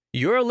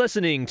You're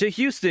listening to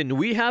Houston,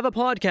 We Have a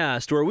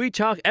Podcast, where we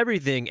talk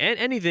everything and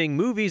anything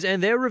movies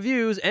and their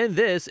reviews, and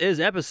this is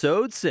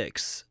episode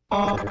 6.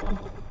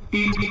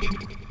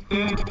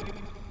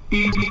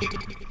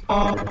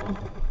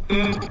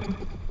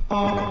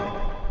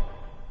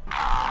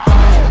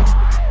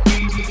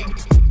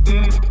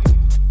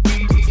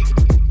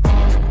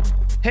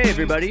 Hey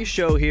everybody,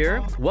 Show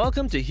here.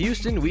 Welcome to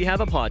Houston, We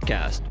Have a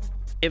Podcast.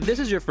 If this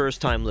is your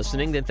first time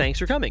listening, then thanks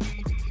for coming.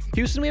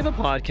 Houston We Have a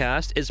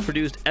Podcast is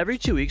produced every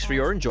 2 weeks for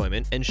your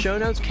enjoyment, and show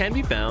notes can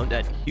be found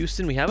at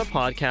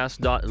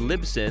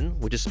houstonwehaveapodcast.libsyn,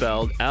 which is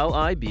spelled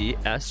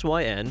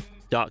libsyn.com.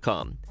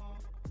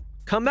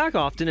 Come back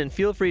often and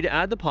feel free to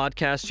add the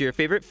podcast to your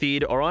favorite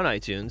feed or on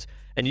iTunes,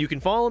 and you can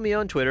follow me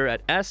on Twitter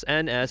at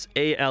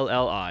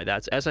SNSALLI,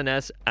 that's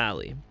SNS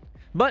Alley.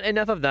 But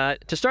enough of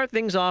that. To start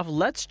things off,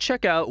 let's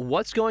check out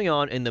what's going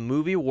on in the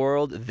movie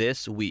world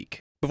this week.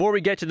 Before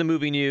we get to the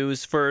movie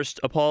news, first,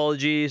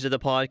 apologies that the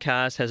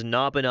podcast has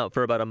not been up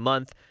for about a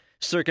month.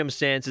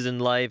 Circumstances in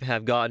life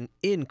have gotten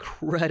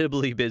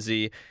incredibly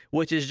busy,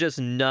 which is just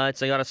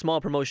nuts. I got a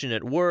small promotion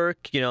at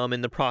work. I'm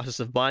in the process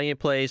of buying a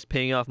place,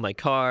 paying off my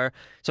car.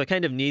 So I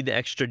kind of need the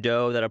extra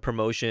dough that a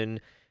promotion,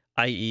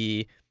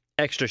 i.e.,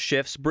 extra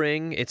shifts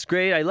bring. It's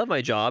great. I love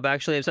my job,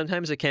 actually.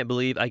 Sometimes I can't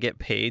believe I get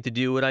paid to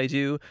do what I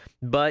do.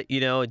 But,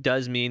 it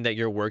does mean that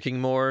you're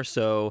working more.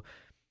 So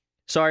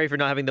sorry for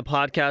not having the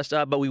podcast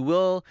up, but we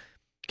will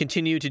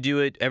continue to do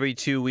it every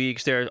 2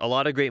 weeks. There are a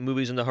lot of great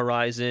movies on the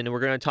horizon. We're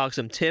going to talk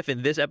some TIFF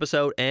in this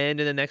episode and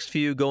in the next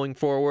few going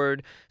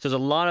forward. So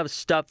there's a lot of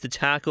stuff to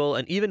tackle.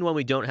 And even when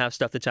we don't have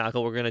stuff to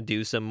tackle, we're going to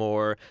do some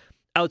more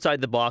outside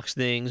the box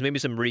things, maybe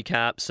some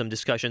recaps, some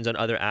discussions on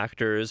other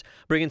actors,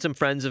 bring in some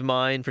friends of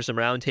mine for some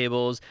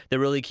roundtables. They're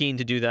really keen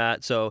to do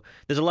that. So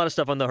there's a lot of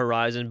stuff on the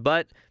horizon,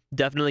 but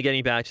definitely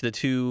getting back to the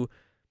 2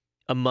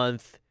 a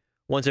month,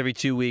 once every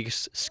 2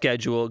 weeks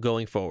schedule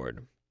going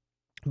forward.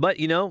 But,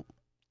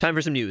 time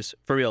for some news,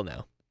 for real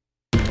now.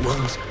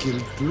 Once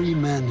killed 3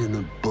 men in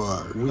a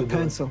bar. A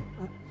pencil.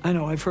 I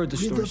know, I've heard the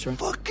story, sir.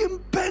 With a fucking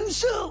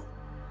pencil?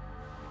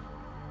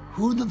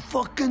 Who the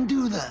fuck can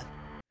do that?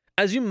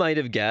 As you might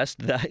have guessed,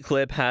 that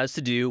clip has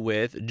to do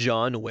with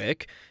John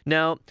Wick.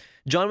 Now,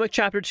 John Wick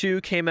Chapter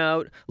 2 came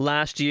out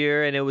last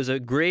year, and it was a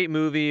great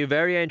movie,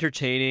 very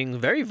entertaining,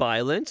 very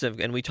violent,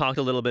 and we talked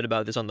a little bit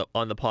about this on the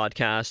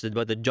podcast,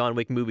 about the John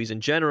Wick movies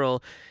in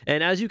general.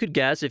 And as you could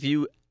guess, if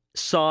you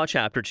saw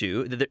Chapter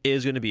 2, that there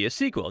is going to be a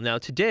sequel. Now,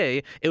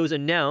 today, it was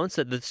announced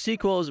that the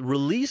sequel's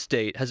release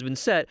date has been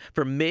set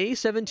for May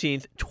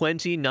 17th,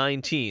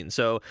 2019.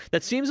 So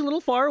that seems a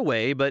little far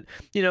away, but,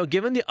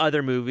 given the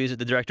other movies that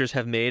the directors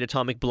have made,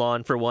 Atomic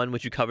Blonde, for one,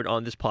 which you covered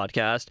on this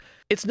podcast,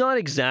 it's not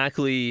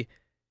exactly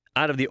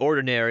out of the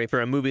ordinary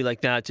for a movie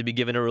like that to be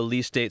given a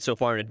release date so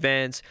far in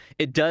advance.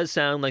 It does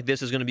sound like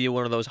this is going to be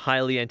one of those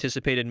highly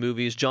anticipated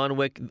movies. John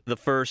Wick, the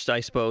first,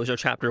 I suppose, or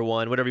Chapter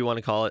 1, whatever you want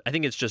to call it. I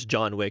think it's just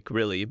John Wick,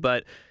 really.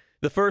 But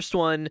the first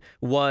one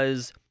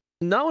was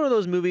not one of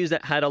those movies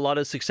that had a lot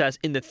of success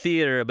in the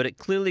theater, but it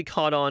clearly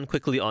caught on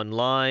quickly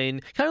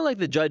online. Kind of like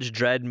the Judge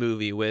Dredd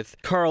movie with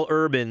Karl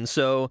Urban.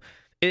 So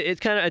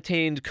it kind of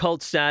attained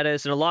cult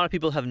status, and a lot of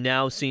people have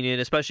now seen it,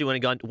 especially when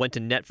it went to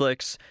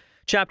Netflix.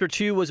 Chapter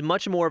 2 was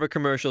much more of a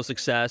commercial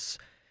success.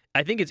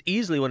 I think it's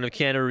easily one of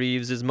Keanu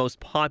Reeves' most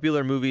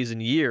popular movies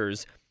in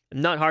years.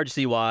 Not hard to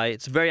see why.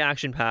 It's very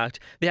action-packed.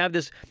 They have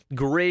this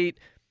great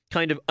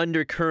kind of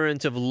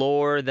undercurrent of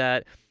lore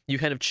that you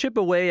kind of chip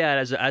away at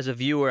as a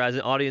viewer, as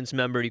an audience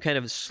member. You kind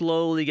of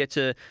slowly get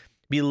to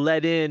be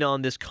led in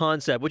on this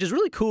concept, which is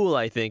really cool,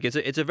 I think.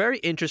 It's a very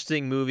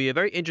interesting movie, a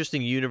very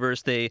interesting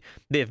universe they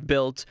have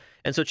built.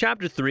 And so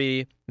Chapter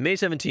 3, May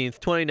 17th,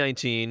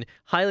 2019,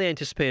 highly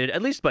anticipated,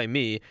 at least by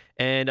me,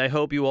 and I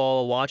hope you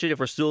all watch it. If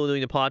we're still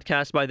doing the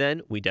podcast by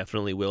then, we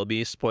definitely will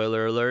be,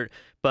 spoiler alert,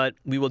 but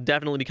we will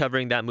definitely be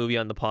covering that movie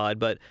on the pod,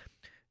 but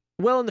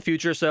well in the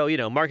future, so,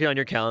 mark it on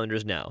your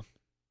calendars now.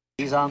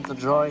 These aren't the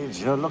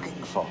droids you're looking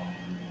for.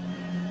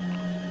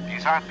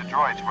 These aren't the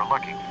droids we're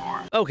looking for.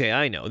 Okay,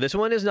 I know. This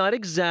one is not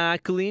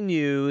exactly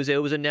news.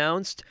 It was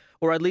announced,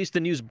 or at least the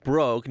news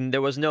broke, and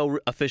there was no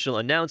official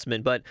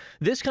announcement, but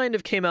this kind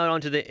of came out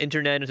onto the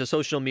internet, into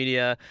social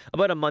media,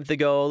 about a month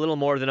ago, a little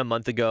more than a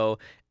month ago,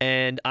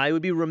 and I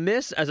would be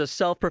remiss as a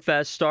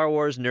self-professed Star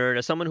Wars nerd,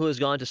 as someone who has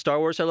gone to Star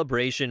Wars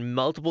Celebration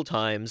multiple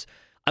times,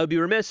 I would be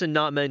remiss in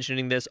not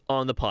mentioning this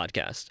on the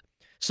podcast.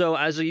 So,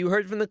 as you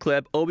heard from the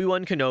clip,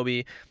 Obi-Wan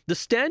Kenobi, the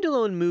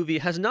standalone movie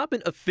has not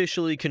been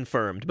officially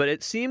confirmed, but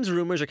it seems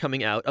rumors are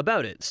coming out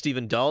about it.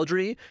 Stephen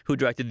Daldry, who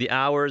directed The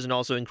Hours and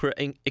also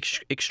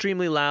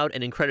Extremely Loud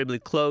and Incredibly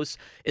Close,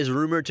 is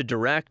rumored to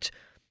direct.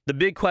 The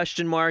big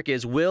question mark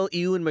is, will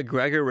Ewan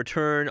McGregor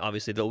return?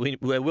 Obviously,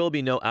 there will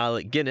be no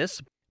Alec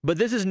Guinness. But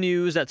this is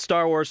news that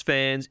Star Wars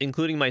fans,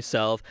 including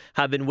myself,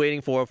 have been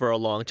waiting for a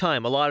long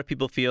time. A lot of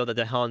people feel that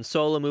the Han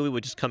Solo movie,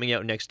 which is coming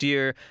out next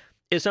year,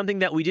 is something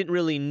that we didn't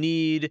really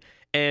need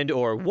and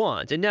or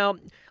want. And now,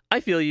 I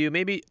feel you.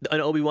 Maybe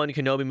an Obi-Wan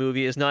Kenobi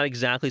movie is not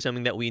exactly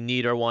something that we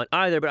need or want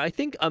either, but I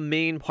think a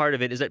main part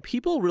of it is that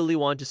people really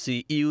want to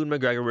see Ewan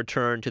McGregor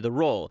return to the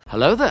role.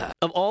 Hello there.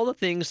 Of all the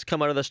things to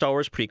come out of the Star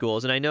Wars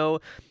prequels, and I know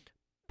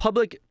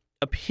public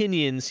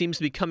opinion seems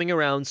to be coming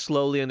around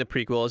slowly on the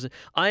prequels,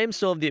 I am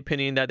still of the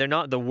opinion that they're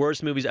not the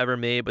worst movies ever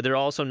made, but they're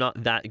also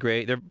not that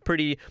great. They're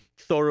pretty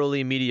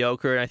thoroughly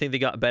mediocre, and I think they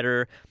got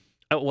better.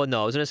 Well,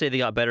 no, I was going to say they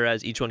got better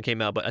as each one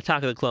came out, but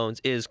Attack of the Clones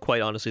is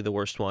quite honestly the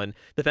worst one.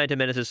 The Phantom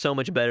Menace is so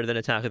much better than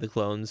Attack of the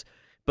Clones.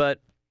 But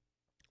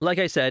like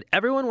I said,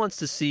 everyone wants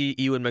to see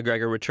Ewan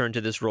McGregor return to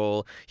this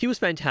role. He was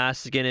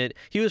fantastic in it.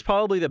 He was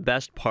probably the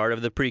best part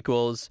of the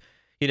prequels,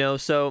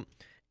 so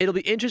it'll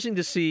be interesting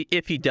to see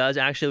if he does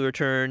actually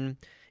return,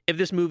 if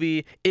this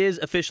movie is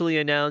officially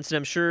announced, and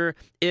I'm sure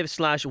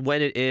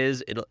if/when it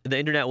is, the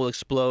internet will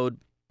explode.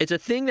 It's a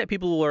thing that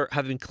people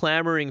have been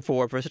clamoring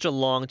for such a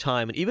long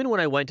time. And even when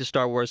I went to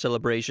Star Wars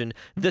Celebration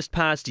this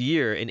past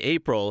year in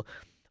April,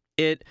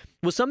 it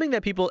was something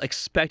that people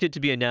expected to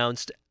be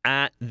announced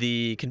at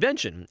the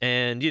convention.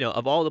 And,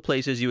 of all the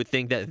places you would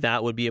think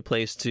that would be a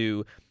place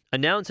to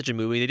announce such a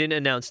movie, they didn't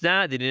announce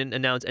that. They didn't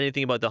announce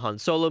anything about the Han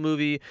Solo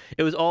movie.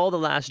 It was all The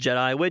Last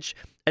Jedi, which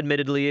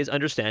admittedly is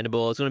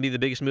understandable. It's going to be the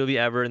biggest movie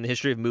ever in the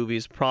history of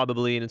movies,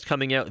 probably, and it's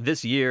coming out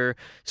this year.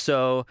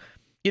 So,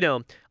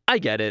 I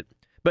get it.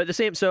 But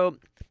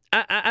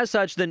as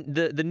such,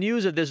 the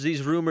news of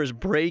these rumors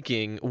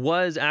breaking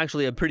was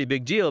actually a pretty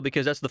big deal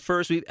because that's the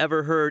first we've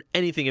ever heard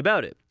anything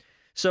about it.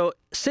 So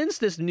since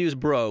this news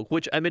broke,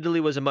 which admittedly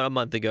was about a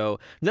month ago,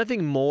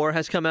 nothing more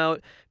has come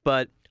out,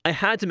 but I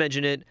had to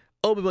mention it.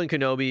 Obi-Wan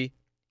Kenobi,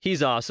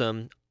 he's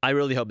awesome. I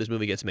really hope this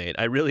movie gets made.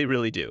 I really,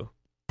 really do.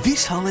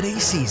 This holiday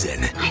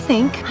season, I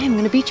think I'm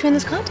going to beat you in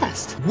this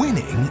contest.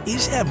 winning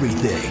is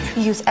everything.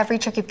 You use every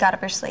trick you've got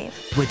up your sleeve.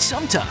 But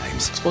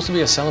sometimes, It's supposed to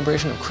be a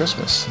celebration of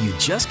Christmas. you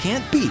just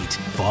can't beat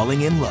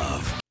falling in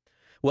love.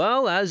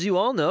 Well, as you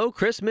all know,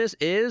 Christmas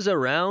is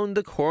around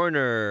the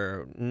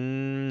corner.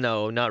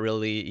 No, not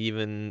really,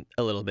 even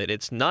a little bit.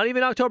 It's not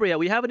even October yet.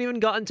 We haven't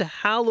even gotten to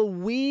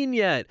Halloween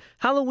yet.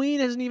 Halloween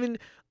hasn't even...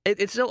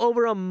 It's still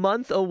over a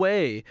month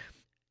away,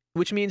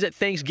 which means that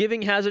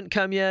Thanksgiving hasn't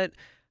come yet.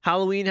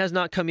 Halloween has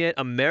not come yet.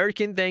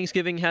 American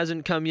Thanksgiving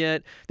hasn't come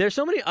yet. There's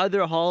so many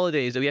other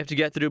holidays that we have to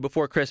get through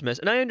before Christmas,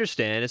 and I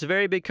understand. It's a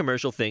very big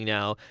commercial thing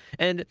now,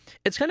 and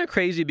it's kind of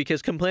crazy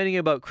because complaining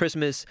about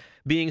Christmas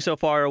being so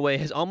far away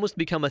has almost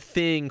become a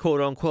thing,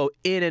 quote-unquote,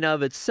 in and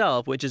of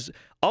itself, which is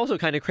also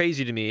kind of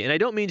crazy to me, and I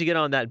don't mean to get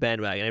on that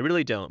bandwagon. I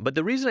really don't. But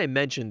the reason I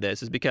mentioned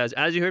this is because,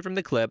 as you heard from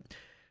the clip,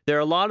 there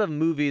are a lot of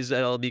movies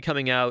that will be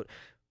coming out,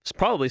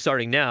 probably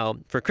starting now,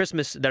 for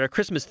Christmas, that are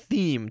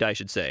Christmas-themed, I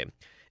should say.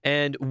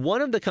 And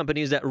one of the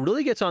companies that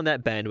really gets on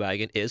that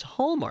bandwagon is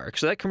Hallmark.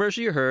 So that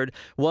commercial you heard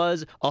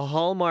was a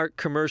Hallmark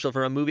commercial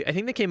for a movie. I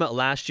think that came out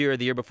last year or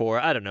the year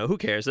before. I don't know. Who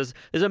cares?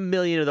 There's a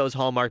million of those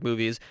Hallmark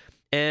movies.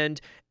 And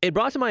it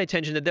brought to my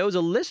attention that there was a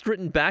list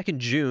written back in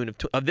June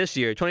of this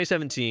year,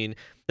 2017,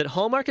 that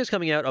Hallmark is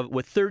coming out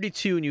with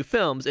 32 new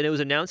films. And it was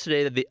announced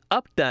today that they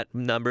upped that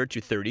number to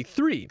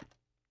 33.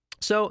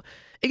 So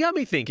it got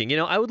me thinking,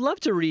 I would love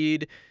to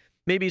read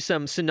maybe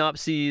some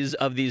synopses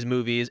of these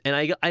movies,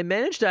 and I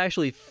managed to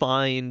actually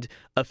find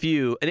a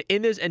few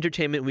in this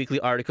Entertainment Weekly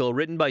article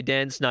written by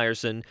Dan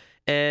Snierson,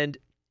 and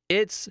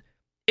it's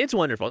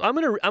wonderful. I'm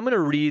gonna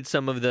read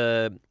some of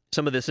the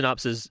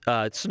synopses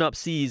I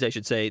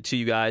should say to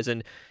you guys,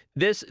 and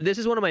this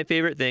is one of my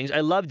favorite things. I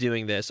love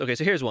doing this. Okay,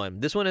 so here's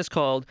one. This one is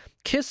called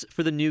 "Kiss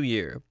for the New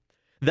Year."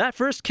 That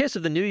first kiss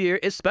of the new year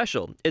is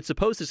special. It's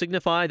supposed to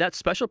signify that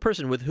special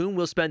person with whom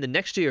we'll spend the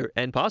next year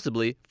and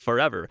possibly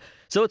forever.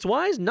 So it's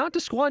wise not to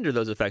squander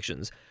those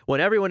affections. When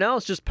everyone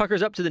else just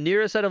puckers up to the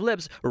nearest set of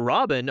lips,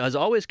 Robin has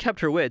always kept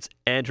her wits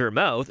and her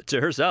mouth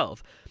to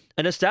herself.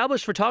 An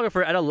established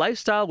photographer at a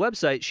lifestyle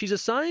website, she's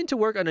assigned to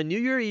work on a New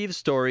Year Eve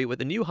story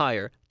with a new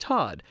hire,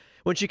 Todd.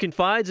 When she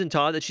confides in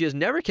Todd that she has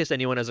never kissed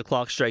anyone as the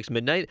clock strikes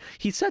midnight,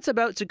 he sets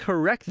about to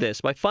correct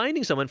this by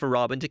finding someone for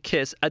Robin to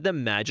kiss at the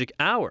magic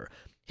hour.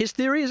 His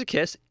theory is a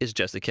kiss is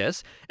just a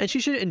kiss, and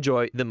she should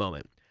enjoy the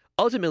moment.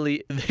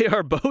 Ultimately, they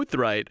are both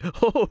right.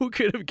 Oh, who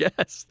could have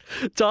guessed?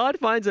 Todd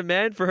finds a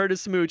man for her to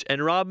smooch,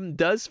 and Robin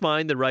does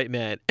find the right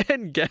man.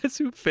 And guess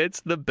who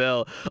fits the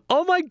bill?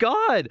 Oh my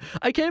God!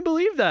 I can't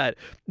believe that.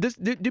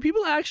 Do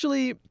people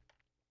actually...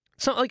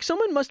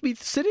 someone must be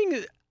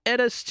sitting at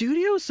a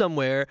studio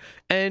somewhere,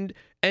 and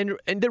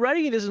they're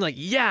writing this and like,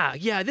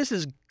 yeah, this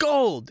is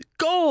gold.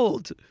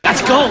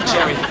 That's gold,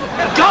 Jerry.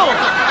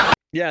 Gold!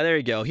 Yeah, there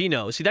you go. He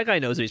knows. See, that guy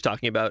knows what he's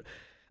talking about.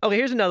 Okay,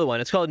 here's another one.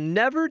 It's called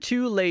Never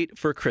Too Late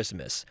for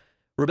Christmas.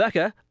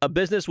 Rebecca, a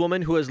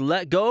businesswoman who has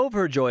let go of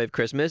her joy of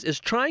Christmas, is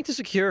trying to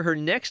secure her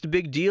next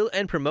big deal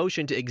and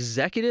promotion to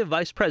executive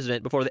vice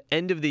president before the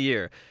end of the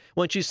year.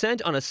 When she's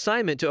sent on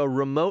assignment to a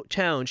remote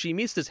town, she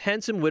meets this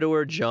handsome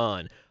widower,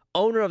 John,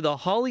 owner of the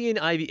Holly and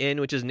Ivy Inn,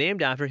 which is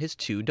named after his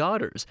two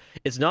daughters.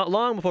 It's not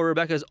long before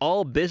Rebecca's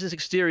all-business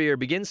exterior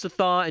begins to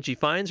thaw and she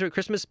finds her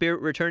Christmas spirit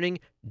returning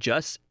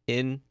just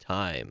in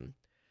time.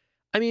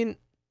 I mean,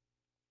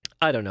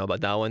 I don't know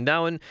about that one. That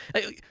one,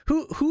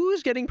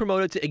 who's getting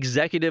promoted to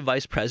executive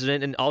vice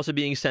president and also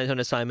being sent on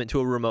assignment to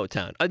a remote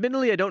town?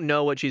 Admittedly, I don't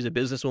know what she's a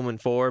businesswoman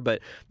for, but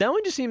that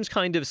one just seems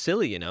kind of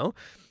silly, you know?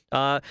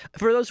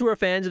 For those who are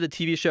fans of the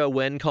TV show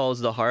When Calls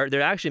the Heart,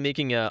 they're actually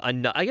making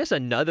I guess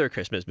another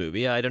Christmas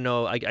movie. I don't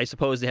know. I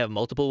suppose they have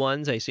multiple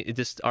ones.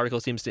 This article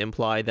seems to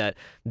imply that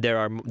there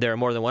are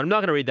more than one. I'm not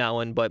going to read that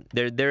one, but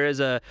there is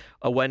a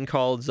When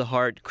Calls the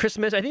Heart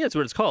Christmas. I think that's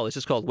what it's called. It's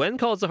just called When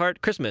Calls the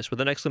Heart Christmas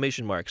with an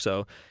exclamation mark.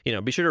 So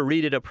be sure to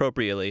read it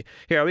appropriately.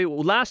 Here,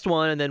 last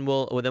one, and then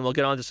we'll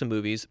get on to some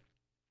movies.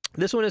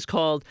 This one is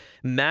called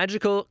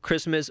Magical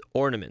Christmas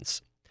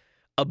Ornaments.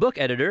 A book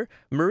editor,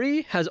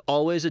 Marie has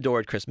always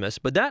adored Christmas,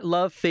 but that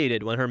love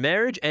faded when her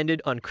marriage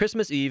ended on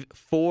Christmas Eve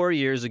 4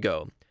 years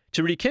ago.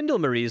 To rekindle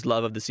Marie's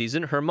love of the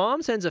season, her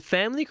mom sends a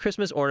family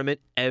Christmas ornament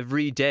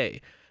every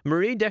day.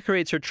 Marie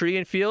decorates her tree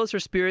and feels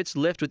her spirits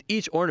lift with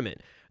each ornament.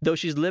 Though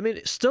she's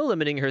still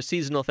limiting her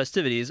seasonal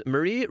festivities,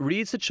 Marie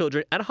reads to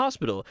children at a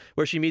hospital,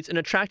 where she meets an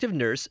attractive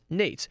nurse,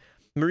 Nate.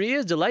 Marie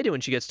is delighted when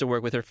she gets to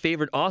work with her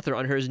favorite author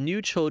on her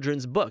new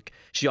children's book.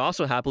 She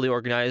also happily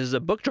organizes a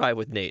book drive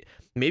with Nate.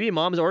 Maybe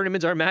mom's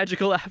ornaments are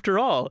magical after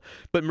all.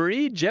 But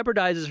Marie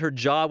jeopardizes her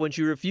job when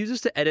she refuses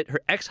to edit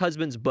her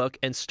ex-husband's book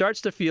and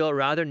starts to feel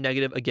rather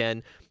negative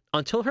again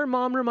until her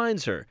mom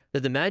reminds her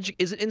that the magic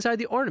isn't inside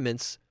the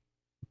ornaments,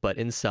 but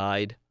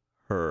inside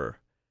her.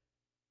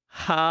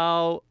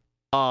 How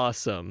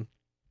awesome.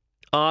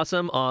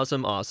 Awesome,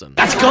 awesome, awesome.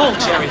 That's gold,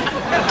 Jerry.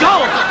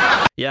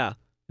 Gold! Yeah,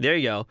 there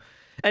you go.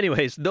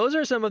 Anyways, those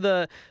are some of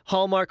the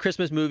Hallmark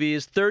Christmas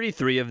movies,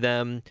 33 of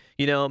them.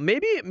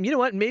 Maybe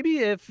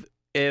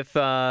if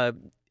I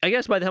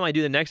guess by the time I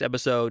do the next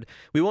episode,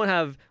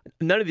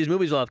 none of these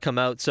movies will have come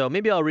out, so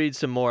maybe I'll read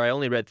some more. I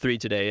only read 3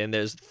 today, and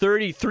there's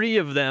 33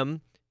 of them, in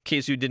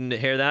case you didn't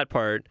hear that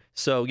part.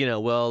 So,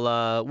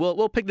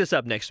 we'll pick this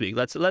up next week.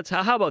 Let's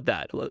how about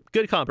that?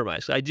 Good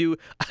compromise. I do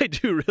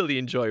really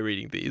enjoy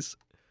reading these.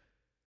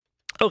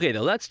 Okay,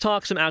 though, let's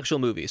talk some actual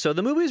movies. So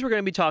the movies we're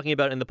going to be talking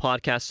about in the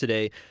podcast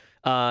today,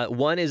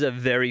 one is a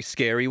very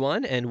scary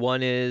one, and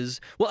one is,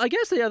 well, I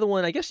guess the other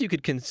one, I guess you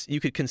could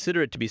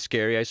consider it to be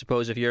scary, I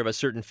suppose, if you're of a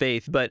certain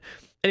faith. But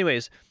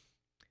anyways,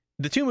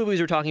 the 2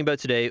 movies we're talking about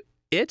today,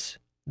 It,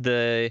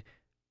 the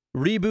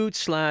reboot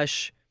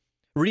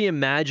 /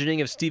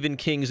 reimagining of Stephen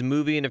King's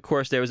movie, and of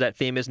course there was that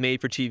famous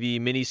made-for-TV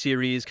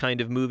miniseries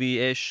kind of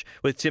movie-ish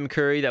with Tim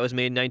Curry that was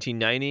made in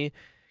 1990.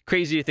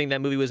 Crazy to think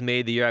that movie was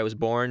made the year I was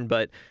born,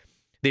 but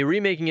they're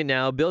remaking it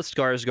now. Bill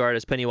Skarsgård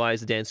as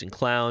Pennywise the Dancing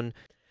Clown.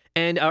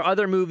 And our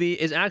other movie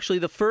is actually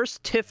the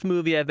first TIFF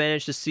movie I've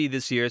managed to see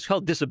this year. It's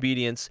called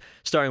Disobedience,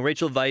 starring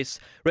Rachel Weisz,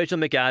 Rachel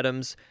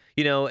McAdams.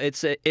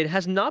 It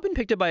has not been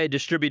picked up by a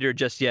distributor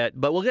just yet,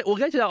 but we'll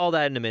get to all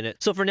that in a minute.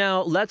 So for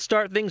now, let's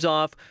start things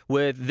off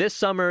with this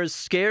summer's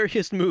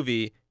scariest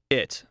movie,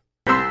 It.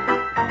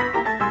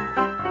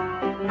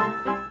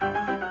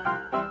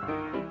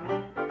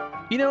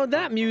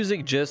 That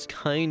music just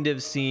kind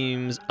of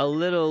seems a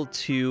little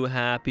too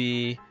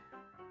happy.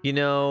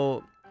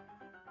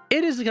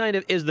 It is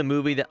the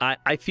movie that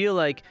I feel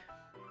like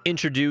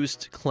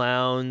introduced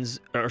clowns,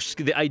 or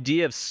the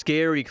idea of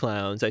scary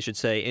clowns, I should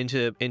say,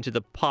 into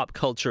the pop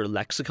culture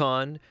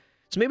lexicon.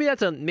 So maybe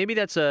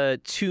that's a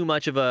too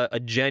much of a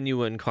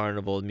genuine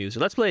carnival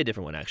music. Let's play a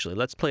different one, actually.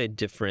 Let's play a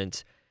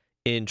different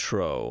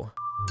intro.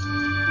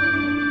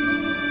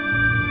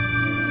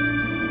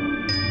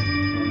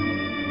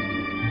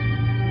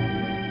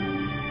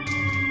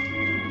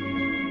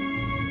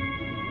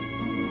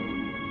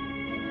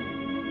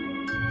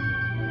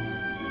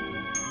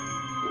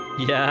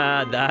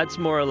 Yeah, that's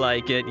more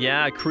like it.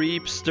 Yeah,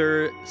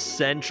 Creepster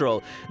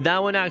Central.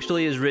 That one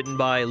actually is written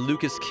by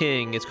Lucas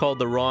King. It's called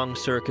The Wrong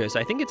Circus.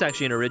 I think it's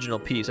actually an original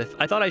piece.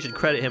 I thought I should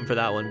credit him for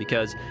that one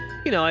because,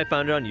 I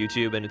found it on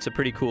YouTube and it's a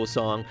pretty cool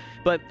song.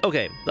 But,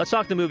 okay, let's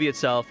talk the movie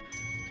itself.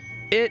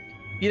 It's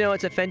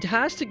a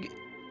fantastic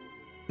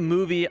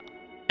movie,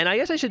 and I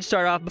guess I should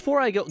start off,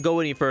 before I go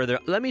any further,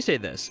 let me say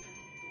this.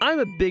 I'm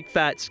a big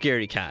fat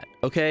scaredy cat,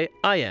 okay?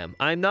 I am.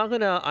 I'm not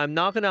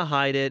gonna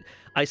hide it.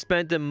 I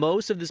spent the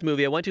most of this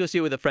movie, I went to go see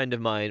it with a friend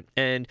of mine,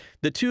 and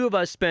the 2 of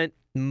us spent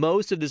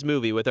most of this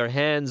movie with our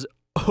hands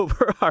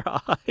over our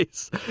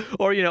eyes,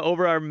 or,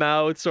 over our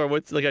mouths, or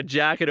what's like a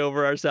jacket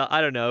over ourselves. I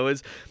don't know.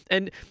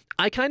 And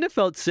I kind of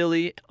felt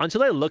silly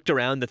until I looked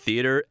around the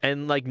theater,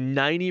 and like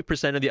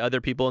 90% of the other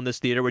people in this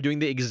theater were doing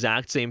the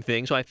exact same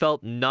thing. So I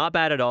felt not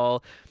bad at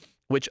all,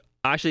 which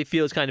actually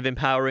feels kind of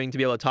empowering to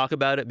be able to talk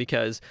about it,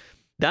 because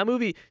that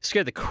movie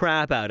scared the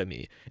crap out of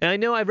me. And I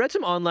know I've read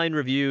some online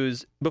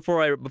reviews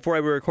before I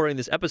were recording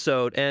this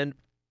episode, and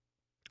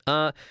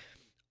a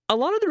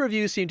lot of the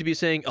reviews seem to be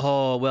saying,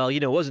 "Oh, well,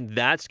 it wasn't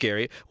that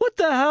scary." What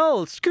the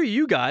hell? Screw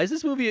you guys!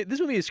 This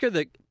movie scared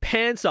the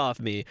pants off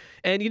me.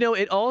 And,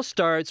 it all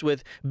starts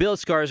with Bill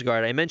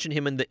Skarsgård. I mentioned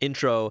him in the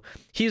intro.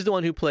 He's the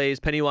one who plays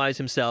Pennywise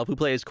himself, who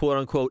plays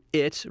quote-unquote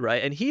it,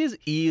 right? And he is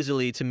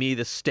easily, to me,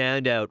 the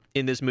standout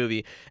in this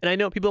movie. And I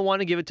know people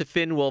want to give it to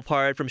Finn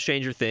Wolfhard from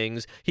Stranger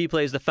Things. He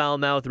plays the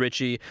foul-mouthed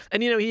Richie.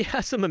 And, he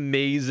has some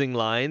amazing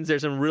lines.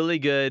 There's some really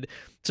good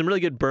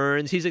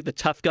burns. He's like the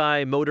tough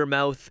guy, motor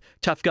mouth,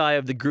 tough guy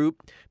of the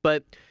group.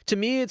 But to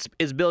me, it's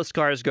Bill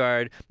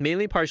Skarsgård,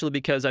 mainly partially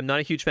because I'm not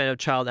a huge fan of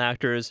child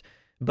actors,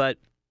 but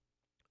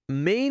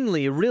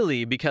mainly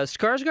really because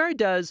Skarsgård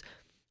does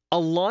a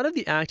lot of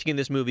the acting in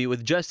this movie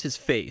with just his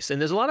face.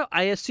 And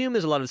I assume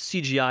there's a lot of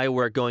CGI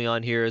work going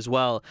on here as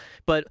well.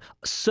 But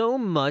so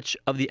much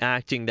of the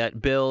acting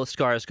that Bill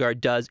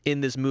Skarsgård does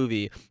in this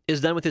movie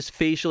is done with his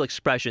facial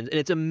expressions. And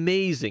it's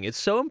amazing. It's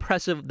so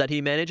impressive that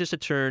he manages to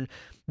turn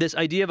this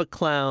idea of a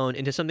clown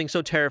into something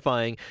so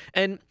terrifying.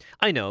 And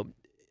I know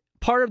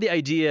part of the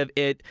idea of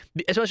it,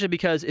 especially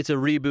because it's a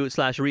reboot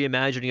 /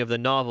 reimagining of the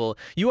novel,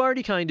 you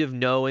already kind of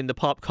know in the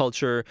pop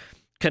culture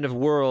kind of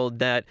world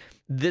that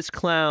this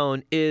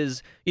clown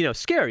is,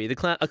 scary.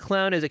 A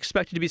clown is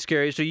expected to be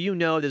scary, so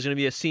there's going to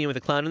be a scene with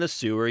a clown in the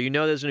sewer.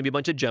 There's going to be a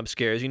bunch of jump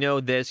scares.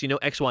 This,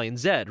 X, Y, and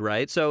Z,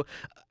 right? So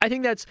I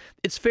think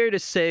it's fair to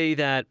say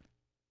that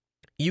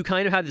you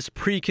kind of have this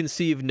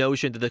preconceived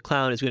notion that the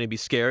clown is going to be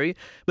scary.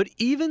 But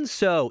even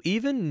so,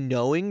 even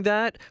knowing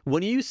that,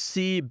 when you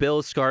see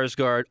Bill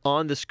Skarsgård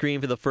on the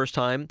screen for the first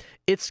time,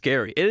 it's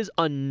scary. It is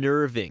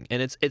unnerving,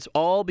 and it's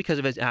all because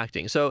of his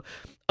acting. So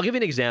I'll give you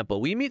an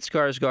example. We meet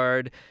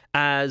Skarsgård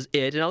as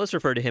it, and I'll just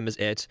refer to him as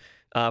it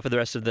for the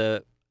rest of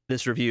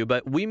this review.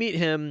 But we meet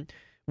him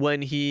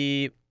when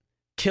he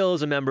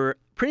kills a member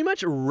pretty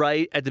much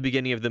right at the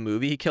beginning of the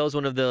movie. He kills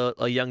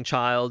a young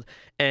child,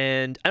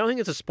 and I don't think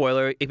it's a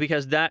spoiler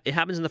because it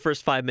happens in the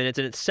first 5 minutes,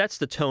 and it sets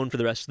the tone for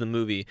the rest of the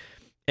movie.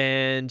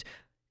 And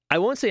I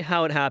won't say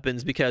how it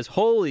happens because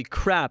holy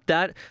crap,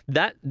 that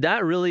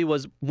really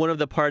was one of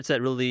the parts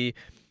that really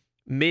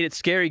made it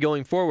scary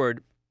going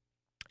forward.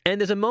 And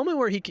there's a moment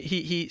where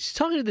he's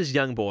talking to this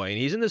young boy, and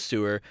he's in the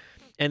sewer,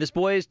 and this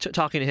boy is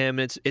talking to him,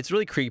 and it's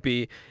really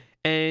creepy.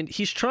 And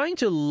he's trying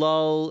to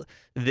lull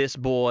this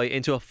boy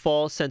into a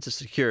false sense of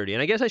security.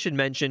 And I guess I should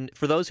mention,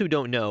 for those who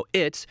don't know,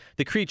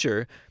 the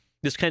creature,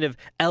 this kind of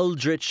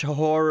eldritch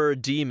horror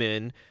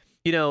demon,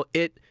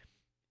 the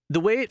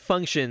way it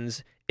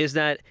functions is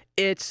that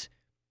it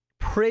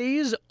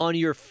preys on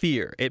your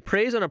fear. It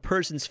preys on a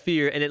person's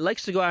fear, and it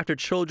likes to go after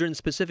children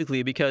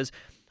specifically because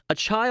a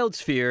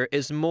child's fear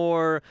is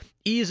more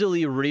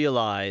easily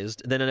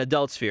realized than an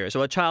adult's fear.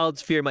 So a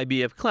child's fear might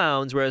be of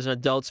clowns, whereas an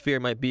adult's fear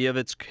might be of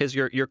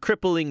your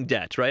crippling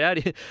debt,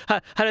 right?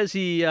 How does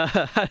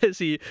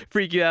he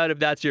freak you out if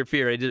that's your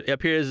fear? It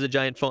appears as a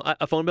giant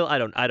phone bill.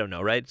 I don't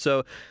know, right?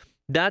 So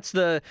that's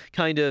the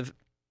kind of,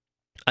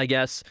 I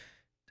guess,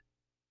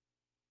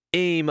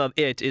 aim of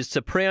it, is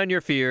to prey on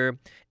your fear.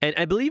 And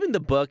I believe in the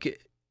book,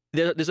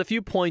 there's a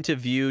few point of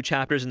view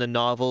chapters in the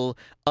novel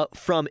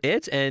from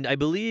it, and I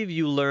believe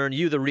you,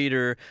 the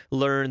reader,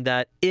 learn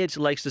that it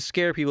likes to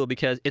scare people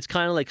because it's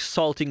kind of like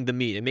salting the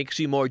meat. It makes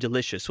you more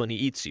delicious when he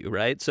eats you,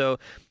 right? So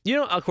you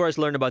don't, of course,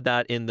 learn about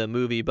that in the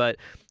movie, but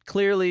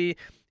clearly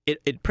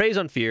it preys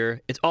on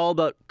fear. It's all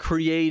about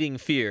creating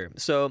fear.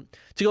 So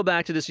to go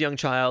back to this young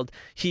child,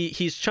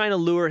 he's trying to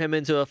lure him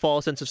into a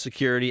false sense of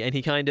security, and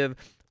he kind of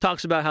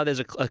talks about how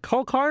there's a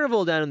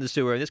carnival down in the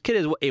sewer. And this kid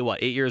is,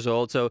 8 years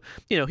old? So,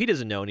 he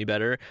doesn't know any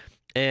better.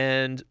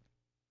 And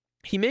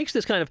he makes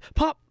this kind of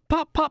pop,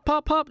 pop, pop,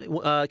 pop, pop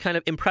kind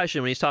of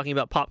impression when he's talking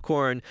about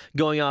popcorn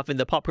going off in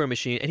the popcorn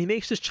machine. And he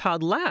makes this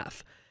child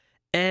laugh.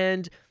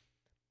 And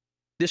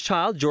this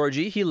child,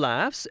 Georgie, he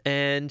laughs.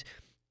 And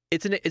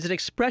it's an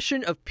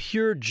expression of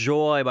pure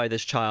joy by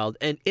this child.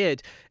 And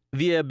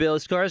via Bill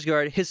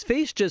Skarsgård, his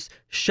face just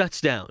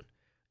shuts down.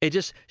 It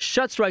just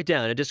shuts right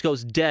down. It just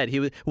goes dead.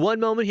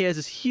 One moment he has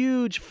this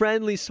huge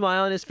friendly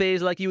smile on his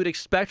face like you would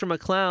expect from a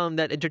clown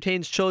that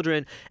entertains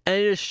children, and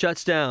it just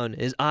shuts down.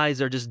 His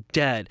eyes are just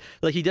dead.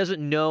 Like he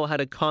doesn't know how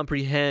to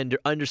comprehend or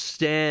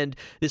understand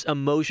this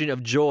emotion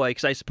of joy,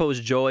 because I suppose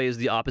joy is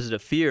the opposite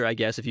of fear, I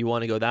guess, if you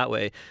want to go that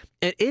way.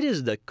 And it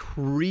is the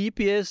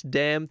creepiest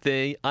damn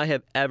thing I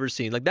have ever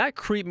seen. Like, that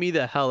creeped me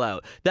the hell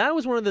out. That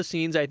was one of the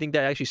scenes I think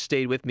that actually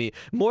stayed with me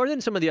more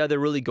than some of the other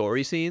really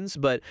gory scenes,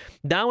 but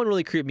that one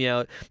really creeped me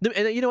out.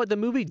 And you know what? The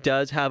movie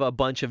does have a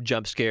bunch of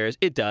jump scares.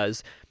 It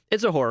does.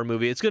 It's a horror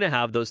movie. It's going to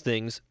have those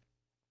things.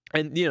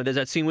 And, there's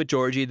that scene with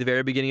Georgie at the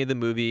very beginning of the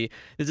movie.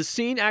 There's a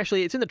scene,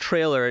 actually, it's in the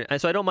trailer,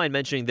 and so I don't mind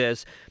mentioning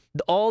this.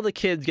 All the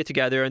kids get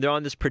together, and they're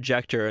on this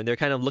projector, and they're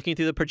kind of looking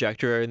through the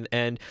projector,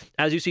 and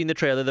as you see in the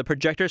trailer, the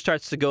projector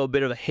starts to go a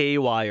bit of a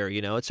haywire,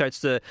 It starts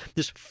to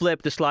just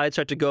flip. The slides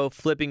start to go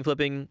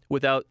flipping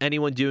without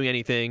anyone doing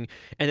anything,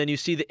 and then you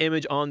see the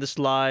image on the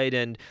slide,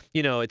 and,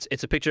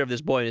 it's a picture of this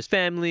boy and his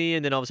family,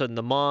 and then all of a sudden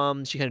the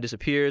mom, she kind of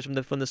disappears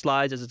from the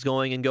slides as it's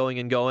going, and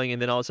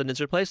then all of a sudden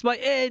it's replaced by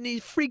Ed, and he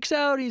freaks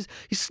out, he's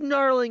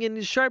snarling, and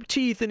his sharp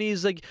teeth, and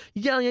he's, like,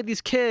 yelling at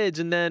these kids,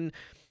 and then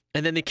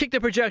they kick the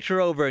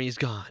projector over, and he's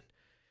gone.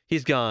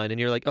 he's gone, and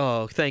you're like,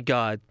 oh, thank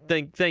God,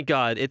 thank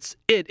God, it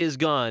is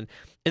gone.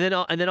 And then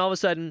all of a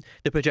sudden,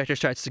 the projector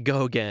starts to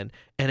go again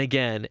and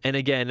again and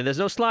again, and there's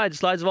no slides.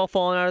 Slides have all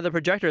fallen out of the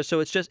projector, so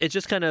it's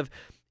just kind of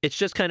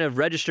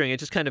registering.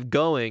 It's just kind of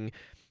going,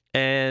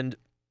 and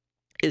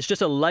it's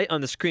just a light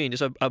on the screen,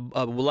 just a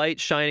light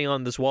shining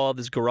on this wall of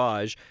this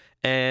garage.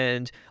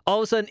 And all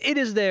of a sudden, it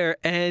is there,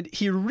 and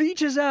he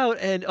reaches out,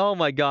 and oh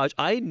my gosh,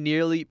 I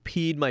nearly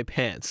peed my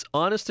pants.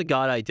 Honest to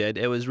God, I did.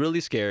 It was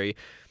really scary.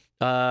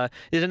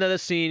 There's another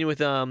scene with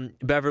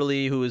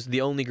Beverly, who is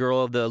the only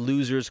girl of the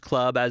Losers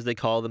Club, as they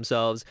call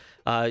themselves.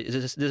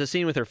 There's a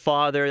scene with her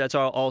father that's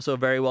also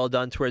very well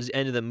done towards the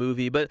end of the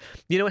movie. But,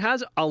 it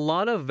has a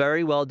lot of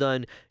very well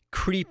done,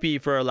 creepy,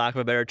 for lack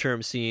of a better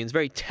term, scenes,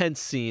 very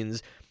tense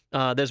scenes.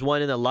 There's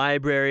one in the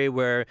library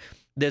where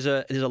there's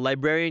a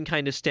librarian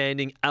kind of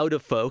standing out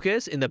of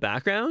focus in the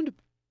background,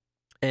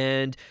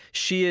 and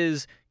she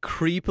is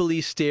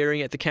creepily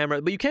staring at the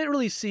camera, but you can't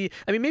really see.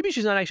 I mean, maybe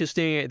she's not actually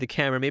staring at the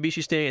camera. Maybe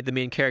she's staring at the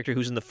main character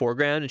who's in the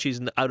foreground, and she's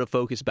in the out of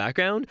focus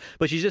background.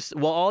 But she's just,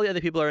 while all the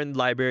other people are in the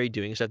library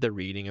doing stuff, they're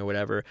reading or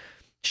whatever,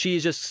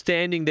 she's just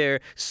standing there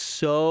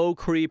so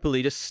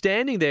creepily, just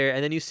standing there.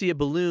 And then you see a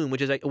balloon,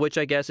 which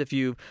I guess if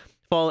you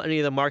follow any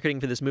of the marketing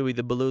for this movie,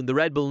 the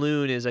red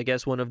balloon is, I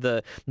guess, one of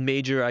the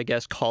major, I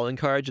guess, calling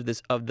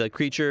cards of the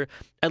creature,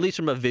 at least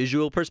from a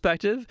visual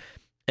perspective.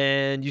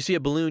 And you see a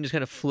balloon just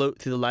kind of float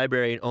through the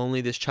library, and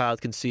only this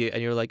child can see it.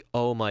 And you're like,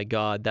 oh my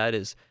God, that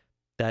is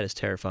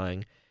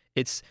terrifying.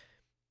 It's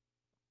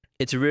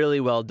really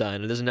well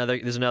done. And there's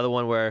another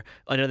one where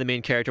another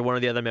main character, one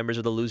of the other members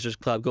of the Losers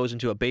Club, goes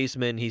into a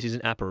basement. He sees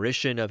an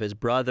apparition of his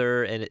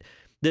brother, and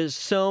there's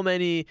so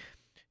many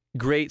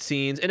great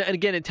scenes. And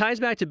again, it ties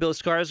back to Bill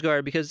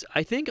Skarsgård, because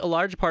I think a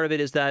large part of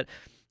it is that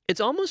it's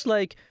almost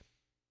like,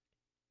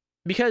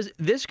 because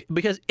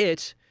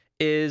it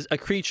is a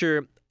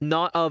creature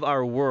not of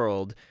our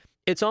world,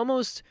 it's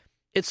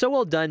so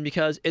well done,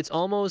 because it's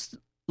almost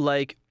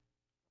like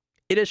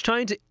it is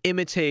trying to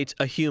imitate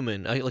a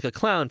human, like a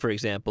clown, for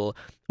example,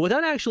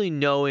 without actually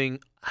knowing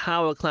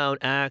how a clown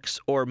acts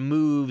or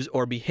moves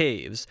or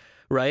behaves,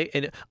 right?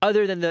 And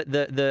other than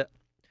the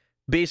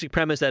basic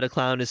premise that a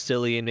clown is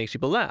silly and makes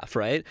people laugh,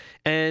 right?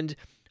 And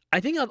I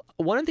think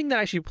one thing that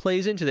actually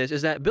plays into this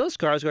is that Bill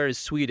Skarsgård is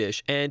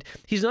Swedish, and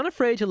he's not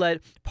afraid to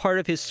let part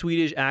of his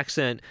Swedish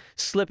accent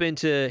slip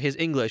into his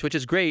English, which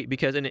is great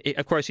because,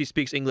 of course, he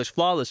speaks English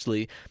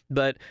flawlessly,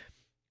 but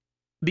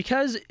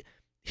because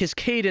his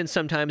cadence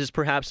sometimes is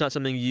perhaps not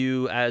something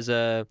you as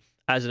a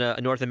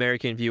North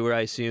American viewer,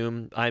 I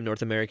assume. I'm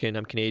North American,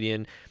 I'm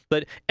Canadian,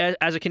 but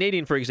as a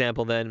Canadian, for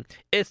example, then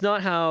it's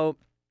not how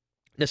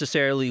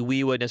necessarily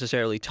we would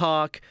necessarily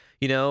talk,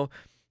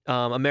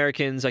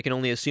 Americans, I can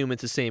only assume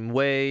it's the same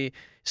way.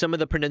 Some of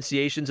the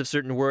pronunciations of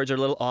certain words are a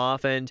little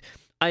off, and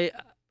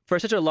for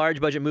such a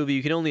large budget movie,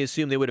 you can only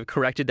assume they would have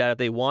corrected that if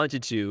they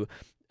wanted to.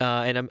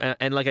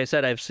 And like I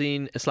said, I've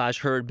seen /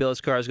 heard Bill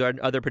Skarsgård in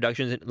other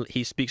productions, and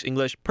he speaks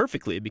English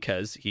perfectly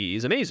because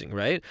he's amazing,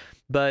 right?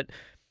 But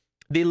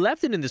they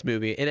left it in this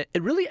movie, and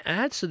it really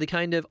adds to the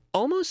kind of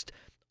almost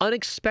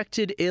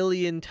unexpected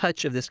alien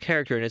touch of this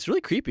character, and it's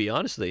really creepy,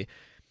 honestly.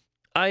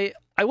 I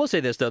will say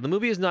this, though. The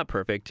movie is not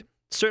perfect.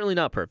 Certainly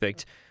not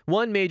perfect.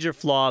 One major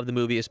flaw of the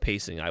movie is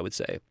pacing, I would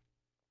say.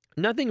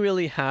 Nothing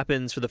really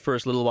happens for the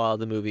first little while of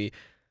the movie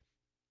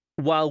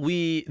while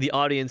we, the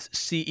audience,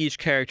 see each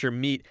character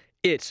meet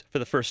it for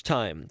the first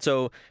time.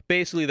 So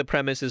basically the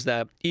premise is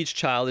that each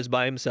child is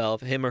by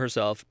himself, him or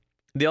herself.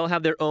 They all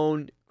have their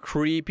own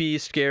creepy,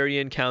 scary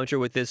encounter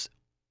with this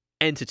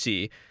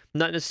entity,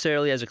 not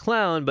necessarily as a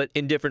clown, but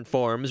in different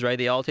forms,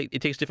 right?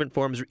 It takes different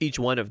forms for each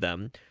one of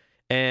them.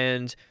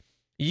 And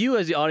you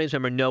as the audience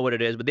member know what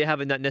it is, but they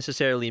haven't not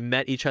necessarily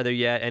met each other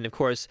yet. And of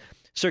course,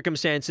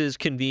 circumstances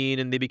convene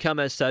and they become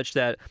as such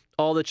that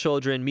all the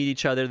children meet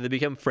each other. They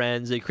become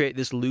friends. They create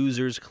this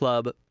Losers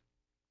Club,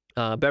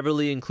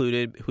 Beverly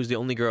included, who's the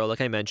only girl, like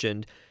I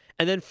mentioned.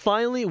 And then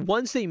finally,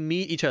 once they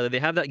meet each other, they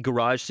have that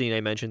garage scene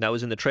I mentioned that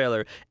was in the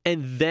trailer.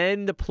 And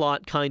then the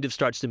plot kind of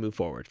starts to move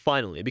forward,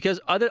 finally.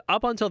 Because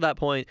up until that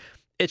point,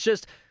 it's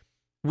just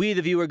we,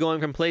 the viewer,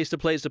 going from place to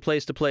place to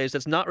place to place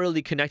that's not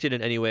really connected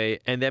in any way,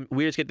 and then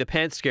we just get the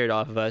pants scared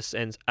off of us,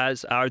 and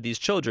as are these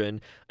children.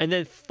 And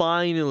then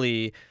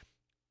finally,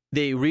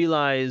 they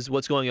realize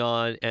what's going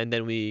on, and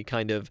then we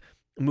kind of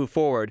move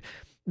forward.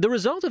 The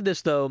result of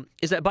this, though,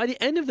 is that by the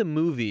end of the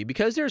movie,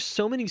 because there are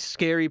so many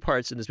scary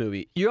parts in this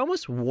movie, you're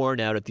almost worn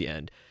out at the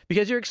end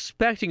because you're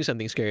expecting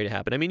something scary to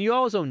happen. I mean, you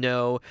also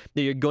know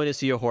that you're going to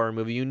see a horror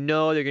movie. You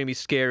know they're going to be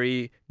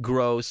scary,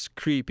 gross,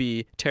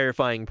 creepy,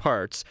 terrifying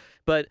parts.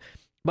 But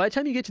by the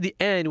time you get to the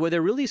end, where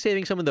they're really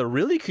saving some of the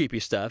really creepy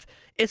stuff,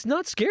 it's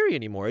not scary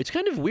anymore. It's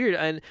kind of weird,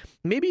 and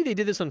maybe they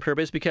did this on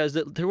purpose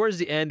because towards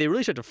the end, they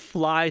really start to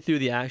fly through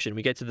the action.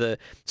 We get to the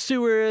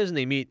sewers, and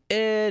they meet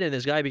Ed, and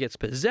this guy gets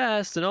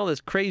possessed, and all this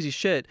crazy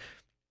shit.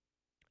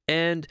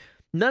 And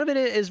none of it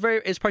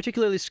is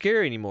particularly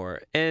scary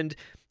anymore. And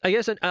I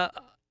guess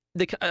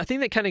I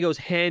think that kind of goes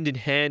hand in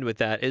hand with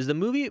that is the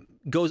movie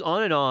goes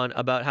on and on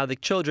about how the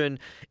children,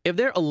 if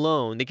they're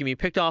alone, they can be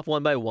picked off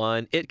one by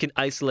one. It can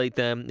isolate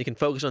them. They can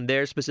focus on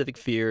their specific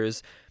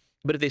fears.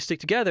 But if they stick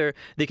together,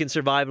 they can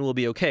survive and will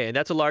be okay. And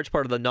that's a large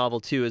part of the novel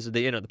too, is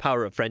the the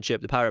power of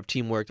friendship, the power of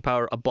teamwork, the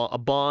power of a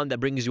bond that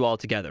brings you all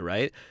together,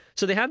 right?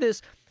 So they have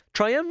this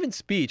triumphant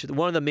speech that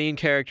one of the main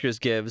characters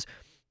gives,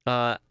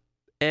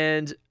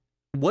 and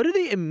what do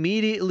they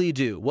immediately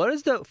do? What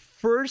is the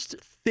first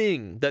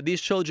thing that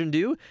these children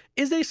do?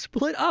 Is they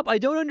split up. I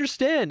don't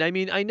understand. I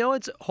mean, I know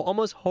it's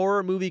almost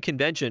horror movie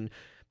convention,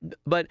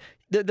 but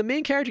the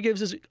main character gives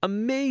this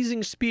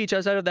amazing speech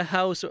outside of the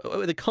house,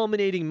 the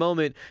culminating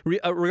moment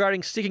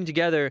regarding sticking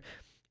together,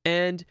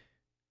 and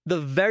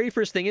the very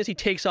first thing is he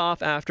takes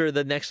off after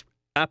the next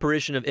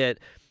apparition of it,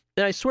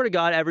 and I swear to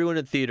God, everyone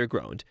in the theater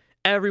groaned.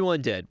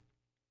 Everyone did.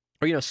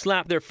 Or,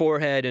 slap their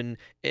forehead and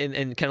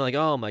kind of like,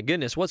 oh my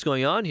goodness, what's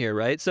going on here,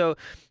 right? So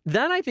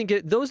that, I think,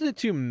 those are the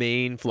two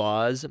main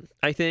flaws,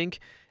 I think.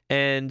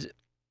 And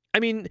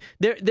I mean,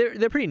 they're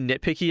pretty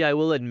nitpicky, I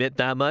will admit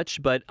that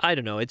much, but I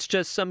don't know. It's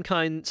just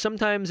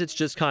sometimes it's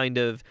just kind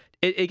of,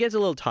 it gets a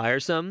little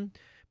tiresome,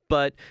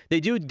 but they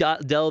do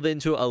delve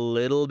into a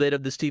little bit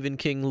of the Stephen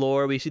King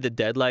lore. We see the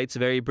Deadlights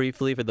very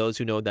briefly for those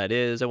who know what that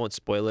is. I won't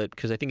spoil it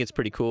because I think it's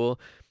pretty cool.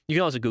 You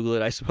can also Google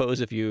it, I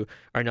suppose, if you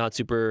are not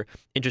super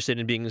interested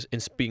in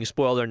being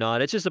spoiled or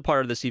not. It's just a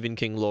part of the Stephen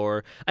King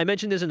lore. I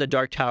mentioned this in the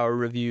Dark Tower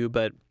review,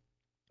 but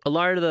a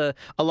lot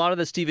of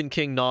the Stephen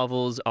King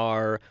novels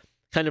are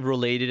kind of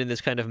related in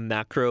this kind of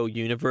macro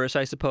universe,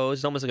 I suppose.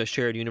 It's almost like a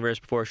shared universe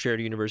before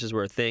shared universes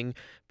were a thing.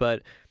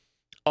 But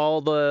all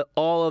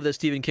of the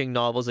Stephen King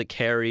novels, like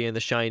Carrie and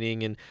The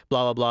Shining and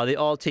blah blah blah, they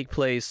all take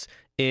place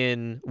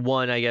in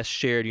one, I guess,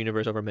 shared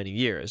universe over many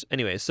years.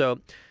 Anyway, so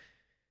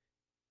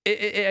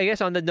I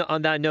guess on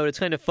that note, it's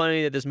kind of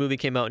funny that this movie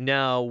came out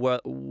now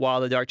while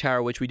The Dark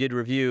Tower, which we did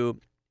review,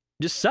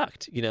 just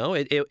sucked.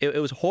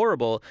 It was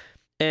horrible.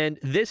 And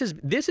this is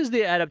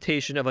the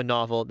adaptation of a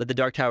novel that The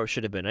Dark Tower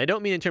should have been. I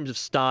don't mean in terms of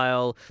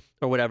style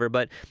or whatever,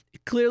 but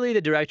clearly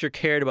the director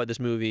cared about this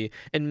movie.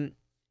 And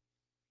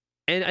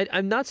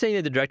I'm not saying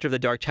that the director of The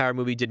Dark Tower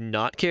movie did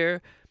not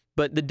care,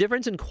 but the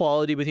difference in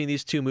quality between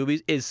these two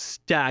movies is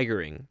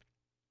staggering.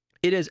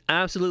 It is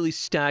absolutely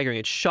staggering.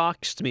 It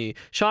shocks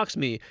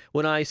me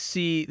when I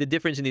see the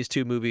difference in these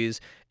two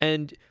movies.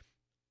 And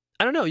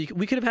I don't know,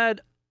 we could have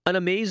had an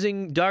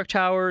amazing Dark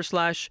Tower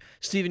 /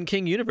 Stephen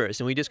King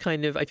universe, and we just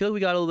kind of, I feel like we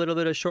got a little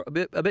bit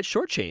a bit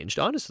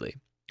shortchanged, honestly.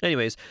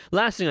 Anyways,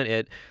 last thing on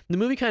It, the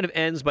movie kind of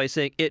ends by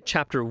saying It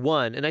Chapter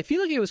 1, and I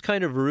feel like it was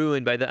kind of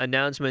ruined by the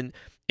announcement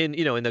in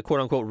the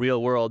quote-unquote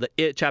real world that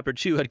It Chapter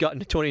 2 had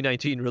gotten a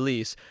 2019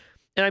 release.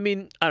 And I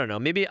mean, I don't know,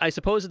 maybe I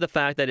suppose that the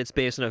fact that it's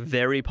based on a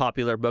very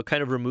popular book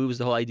kind of removes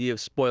the whole idea of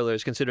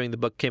spoilers, considering the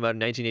book came out in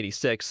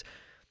 1986.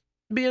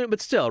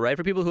 But still, right,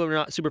 for people who are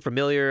not super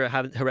familiar,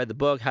 haven't read the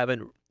book,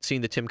 haven't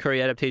seen the Tim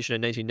Curry adaptation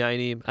in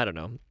 1990, I don't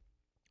know.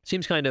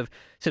 Seems kind of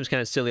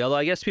silly. Although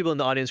I guess people in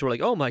the audience were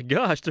like, "Oh my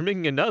gosh, they're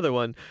making another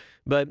one."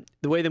 But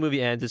the way the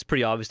movie ends, it's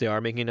pretty obvious they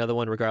are making another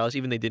one, regardless.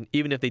 Even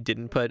if they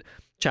didn't put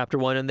Chapter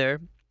 1 in there.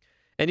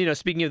 And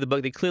speaking of the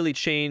book, they clearly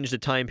changed the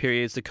time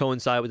periods to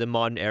coincide with the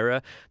modern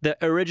era. The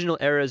original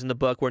eras in the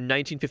book were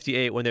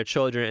 1958 when they're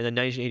children, and then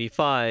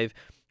 1985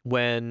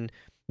 when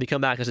they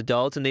come back as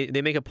adults. And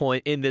they make a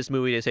point in this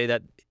movie to say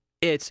that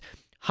it's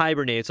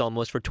hibernates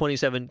almost for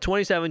 27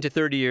 to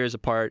 30 years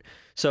apart.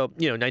 So,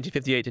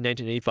 1958 to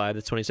 1985,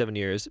 that's 27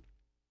 years.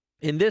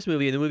 In this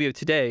movie, in the movie of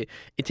today,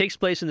 it takes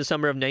place in the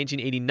summer of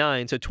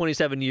 1989, so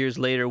 27 years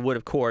later would,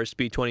 of course,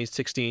 be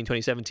 2016,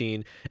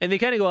 2017. And they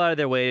kind of go out of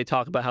their way to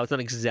talk about how it's not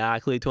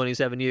exactly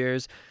 27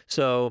 years.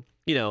 So,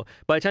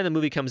 by the time the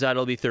movie comes out,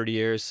 it'll be 30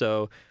 years,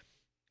 so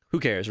who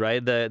cares,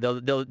 right? They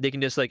can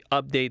just,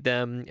 update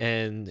them,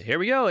 and here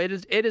we go. It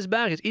is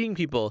back. It's eating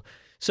people.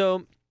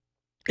 So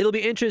it'll be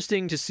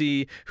interesting to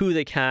see who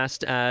they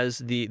cast as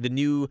the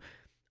new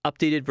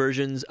updated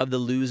versions of the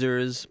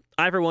losers.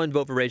 I, for one,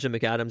 vote for Rachel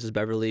McAdams as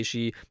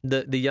Beverly.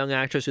 The young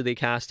actress who they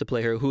cast to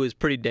play her, who is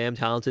pretty damn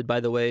talented, by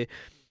the way.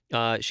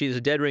 She's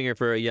a dead ringer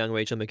for a young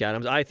Rachel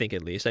McAdams, I think,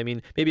 at least. I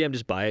mean, maybe I'm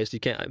just biased. You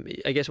can't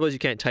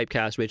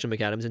typecast Rachel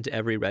McAdams into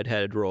every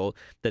redheaded role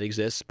that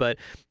exists, but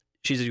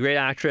she's a great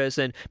actress.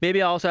 And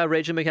maybe I also have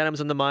Rachel McAdams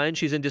on the mind.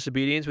 She's in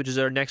Disobedience, which is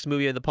our next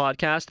movie in the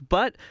podcast,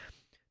 but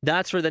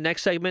that's for the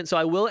next segment. So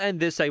I will end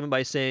this segment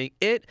by saying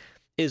it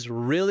is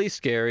really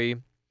scary.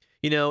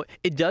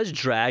 It does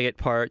drag at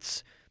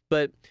parts,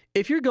 but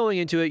if you're going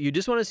into it, you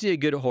just want to see a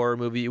good horror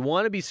movie, you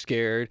want to be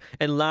scared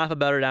and laugh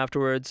about it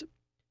afterwards,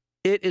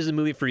 it is a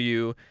movie for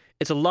you.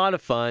 It's a lot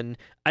of fun.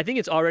 I think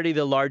it's already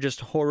the largest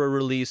horror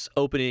release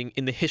opening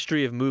in the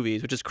history of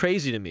movies, which is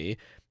crazy to me.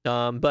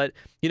 But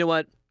you know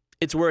what?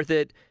 It's worth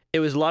it. It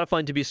was a lot of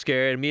fun to be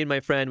scared. Me and my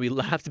friend, we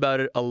laughed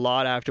about it a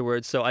lot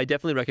afterwards, so I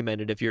definitely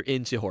recommend it if you're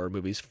into horror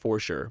movies, for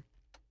sure.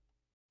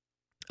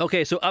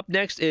 Okay, so up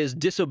next is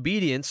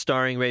Disobedience,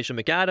 starring Rachel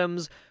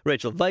McAdams,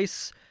 Rachel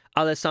Weisz,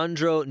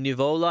 Alessandro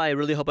Nivola. I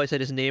really hope I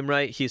said his name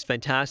right. He's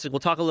fantastic. We'll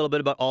talk a little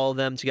bit about all of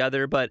them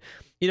together, but,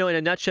 in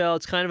a nutshell,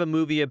 it's kind of a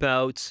movie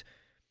about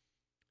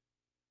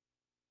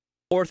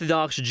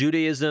Orthodox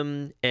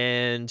Judaism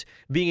and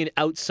being an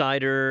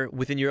outsider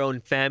within your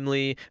own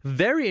family.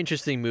 Very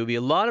interesting movie.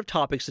 A lot of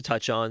topics to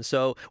touch on.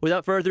 So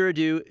without further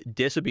ado,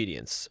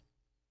 Disobedience.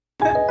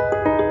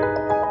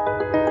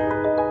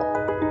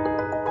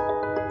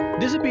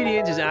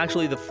 Disobedience is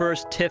actually the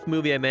first TIFF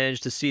movie I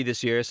managed to see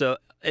this year. So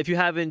if you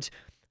haven't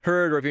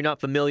heard or if you're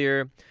not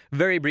familiar,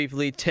 very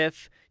briefly,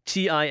 TIFF,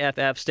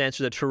 TIFF stands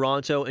for the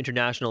Toronto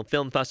International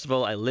Film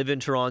Festival. I live in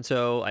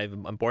Toronto.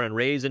 I'm born and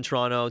raised in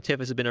Toronto. TIFF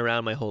has been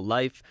around my whole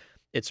life.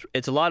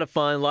 It's a lot of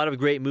fun. A lot of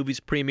great movies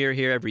premiere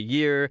here every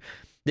year.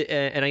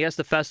 And I guess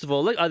the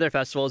festival, like other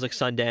festivals like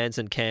Sundance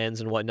and Cannes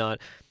and whatnot,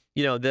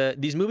 you know,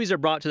 these movies are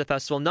brought to the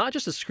festival not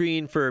just to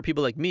screen for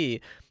people like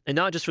me and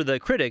not just for the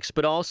critics,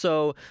 but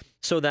also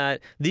so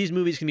that these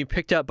movies can be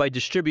picked up by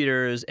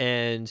distributors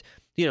and,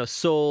 you know,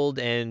 sold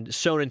and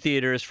shown in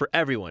theaters for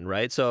everyone,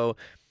 right? So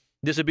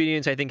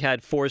Disobedience, I think,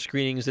 had 4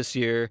 screenings this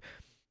year,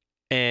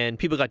 and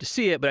people got to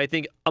see it, but I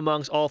think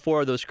amongst all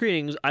 4 of those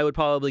screenings, I would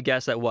probably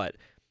guess that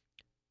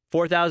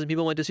 4,000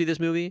 people went to see this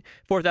movie?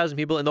 4,000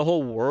 people in the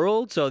whole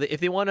world? So if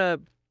they want a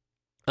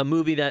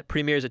movie that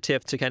premieres at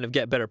TIFF to kind of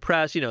get better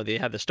press, you know, they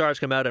have the stars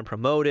come out and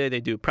promote it, they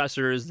do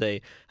pressers,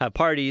 they have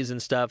parties and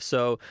stuff,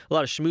 so a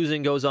lot of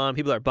schmoozing goes on,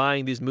 people are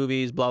buying these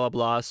movies, blah, blah,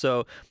 blah,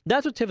 so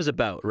that's what TIFF is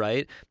about,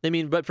 right? I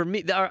mean, but for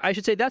me, I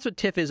should say that's what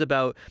TIFF is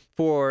about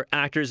for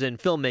actors and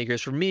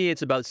filmmakers. For me,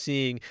 it's about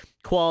seeing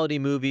quality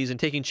movies and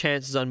taking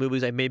chances on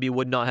movies I maybe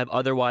would not have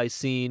otherwise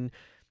seen.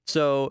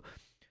 So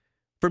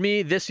for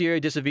me, this year,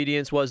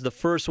 Disobedience was the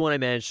first one I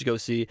managed to go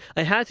see.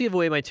 I had to give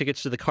away my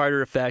tickets to The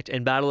Carter Effect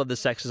and Battle of the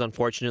Sexes,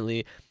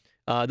 unfortunately.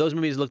 Those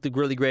movies looked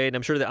really great, and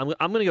I'm sure that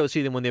I'm going to go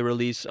see them when they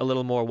release a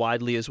little more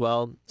widely as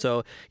well.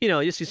 So, you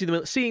know, just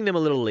seeing them a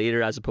little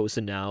later as opposed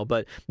to now.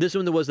 But this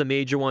one was the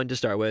major one to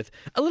start with.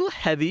 A little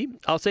heavy,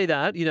 I'll say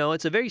that. You know,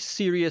 it's a very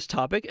serious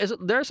topic.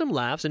 There are some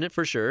laughs in it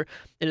for sure,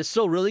 and it's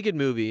still a really good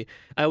movie.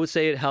 I would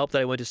say it helped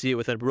that I went to see it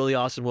with a really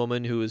awesome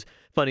woman who is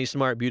funny,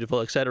 smart,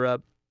 beautiful,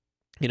 etc.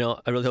 You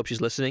know, I really hope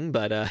she's listening,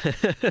 but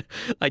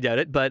I doubt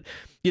it. But,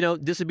 you know,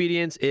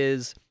 Disobedience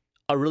is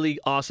a really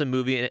awesome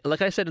movie. And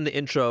like I said in the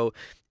intro,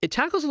 it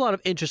tackles a lot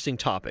of interesting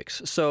topics.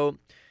 So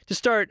to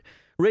start,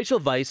 Rachel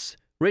Weisz,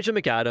 Rachel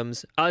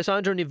McAdams,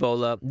 Alessandro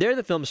Nivola, they're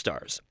the film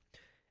stars.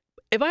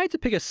 If I had to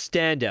pick a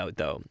standout,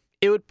 though,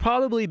 it would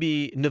probably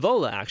be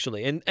Nivola,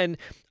 actually. And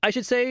I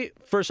should say,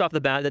 first off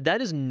the bat,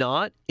 that is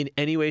not in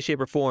any way,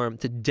 shape, or form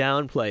to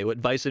downplay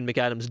what Weisz and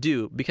McAdams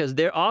do, because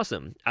they're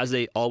awesome, as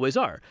they always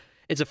are.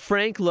 It's a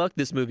frank look,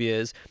 this movie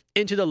is,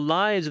 into the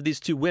lives of these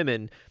 2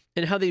 women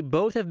and how they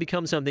both have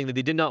become something that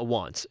they did not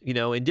want, you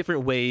know, in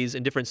different ways,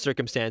 in different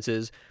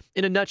circumstances.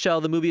 In a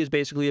nutshell, the movie is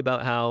basically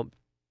about how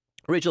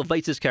Rachel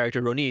Weisz's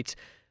character, Ronit,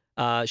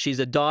 she's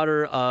a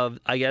daughter of,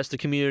 I guess, the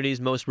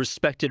community's most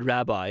respected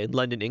rabbi in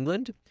London,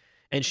 England.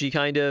 And she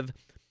kind of,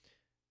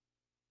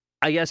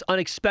 I guess,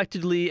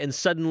 unexpectedly and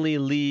suddenly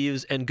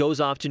leaves and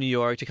goes off to New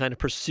York to kind of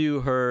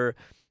pursue her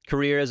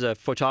career as a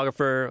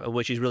photographer,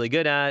 which she's really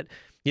good at.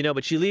 You know,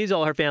 but she leaves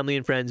all her family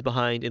and friends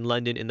behind in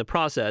London in the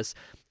process.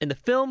 And the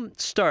film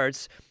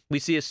starts, we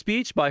see a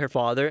speech by her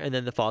father, and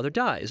then the father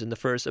dies in the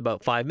first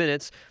about 5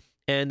 minutes.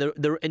 And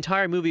the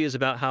entire movie is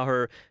about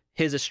how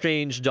his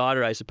estranged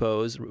daughter, I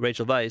suppose,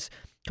 Rachel Weisz,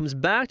 comes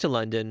back to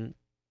London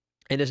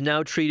and is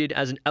now treated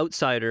as an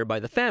outsider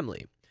by the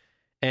family.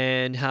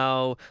 And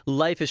how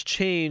life has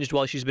changed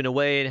while she's been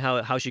away, and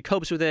how she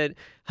copes with it,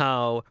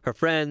 how her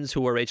friends,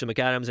 who are Rachel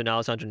McAdams and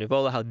Alessandro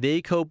Nivola, how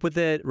they cope with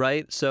it,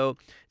 right? So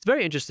it's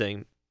very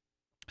interesting.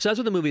 So that's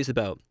what the movie is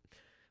about.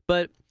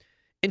 But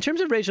in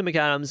terms of Rachel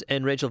McAdams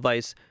and Rachel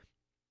Weisz,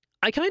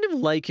 I kind of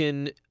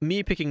liken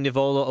me picking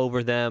Nivola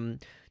over them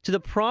to the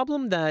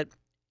problem that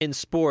in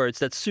sports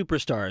that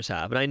superstars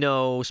have. And I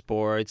know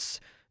sports,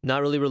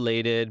 not really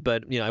related,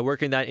 but, you know, I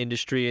work in that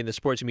industry, in the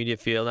sports media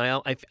field,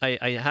 and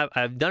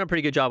I've done a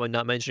pretty good job on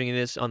not mentioning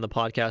this on the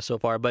podcast so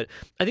far, but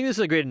I think this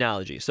is a great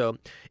analogy. So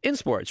in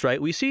sports,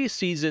 right, we see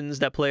seasons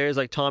that players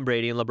like Tom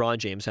Brady and LeBron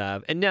James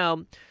have, and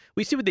now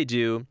we see what they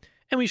do,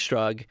 and we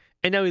shrug,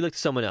 and now we look to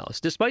someone else,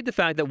 despite the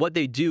fact that what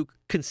they do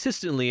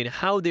consistently and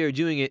how they're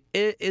doing it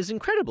is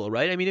incredible,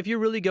 right? I mean, if you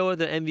really go with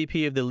the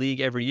MVP of the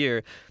league every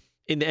year,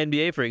 in the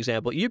NBA, for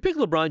example, you pick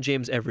LeBron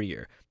James every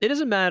year. It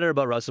doesn't matter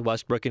about Russell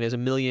Westbrook and his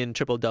 1 million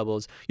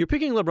triple-doubles. You're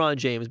picking LeBron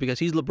James because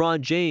he's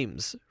LeBron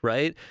James,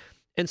 right?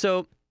 And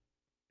so,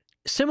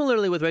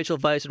 similarly with Rachel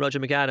Weisz and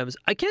Rachel McAdams,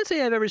 I can't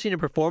say I've ever seen a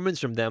performance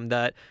from them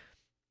that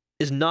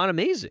is not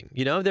amazing.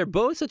 You know, they're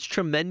both such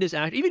tremendous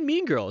actors. Even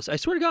Mean Girls, I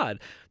swear to God,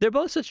 they're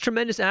both such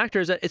tremendous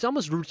actors that it's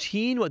almost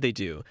routine what they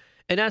do.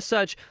 And as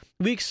such,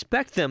 we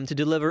expect them to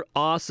deliver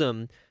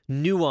awesome,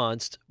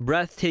 nuanced,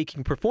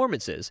 breathtaking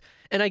performances.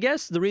 And I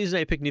guess the reason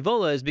I picked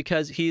Nivola is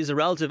because he's a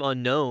relative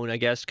unknown, I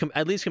guess,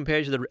 at least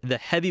compared to the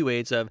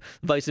heavyweights of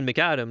Weisz and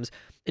McAdams.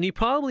 And he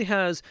probably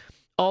has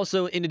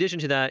also, in addition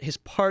to that, his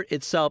part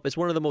itself is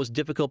one of the more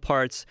difficult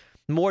parts,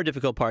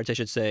 I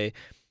should say,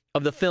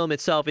 of the film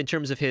itself in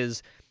terms of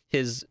his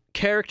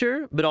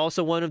character, but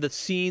also one of the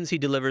scenes he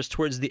delivers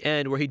towards the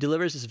end where he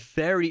delivers this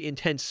very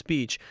intense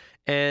speech.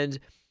 And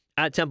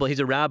at temple. He's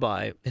a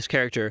rabbi, his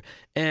character,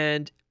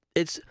 and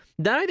it's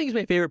that I think is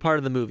my favorite part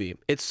of the movie.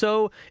 It's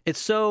so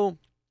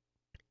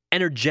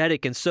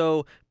energetic and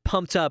so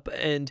pumped up,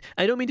 and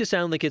I don't mean to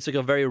sound like it's like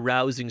a very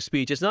rousing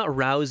speech. It's not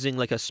rousing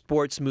like a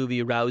sports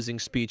movie rousing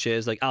speech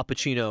is, like Al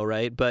Pacino,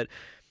 right? But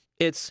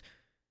it's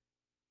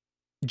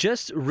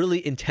just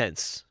really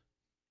intense.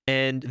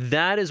 And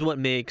that is what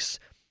makes,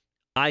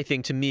 I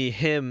think, to me,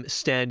 him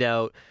stand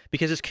out,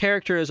 because his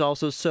character is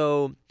also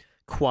so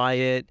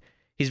quiet.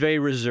 He's very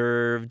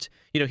reserved.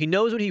 He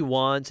knows what he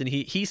wants, and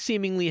he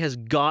seemingly has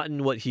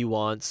gotten what he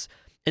wants.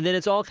 And then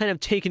it's all kind of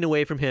taken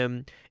away from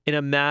him in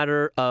a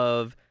matter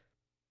of,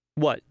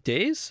 what,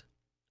 days?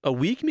 A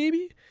week,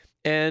 maybe?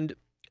 And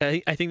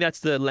I think that's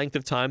the length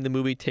of time the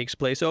movie takes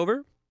place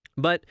over.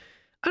 But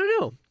I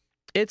don't know.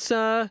 It's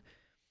a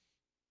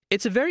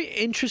very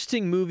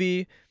interesting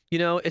movie.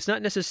 It's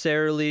not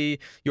necessarily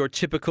your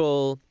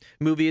typical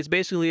movie. It's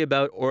basically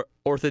about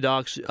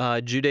Orthodox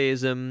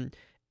Judaism.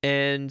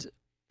 And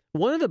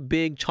one of the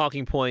big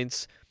talking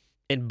points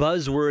and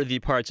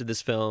buzzworthy parts of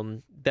this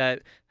film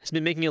that has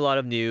been making a lot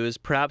of news,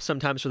 perhaps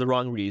sometimes for the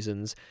wrong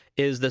reasons,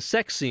 is the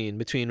sex scene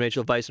between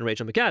Rachel Weisz and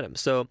Rachel McAdams.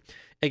 So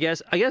I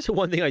guess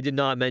one thing I did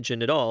not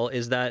mention at all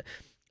is that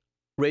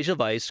Rachel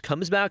Weisz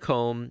comes back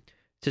home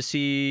to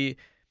see,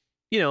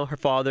 her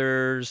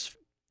father's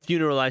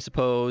funeral, I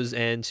suppose,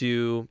 and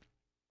to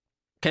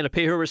kind of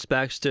pay her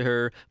respects to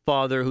her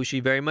father, who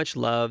she very much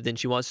loved, and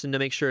she wants to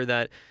make sure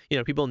that,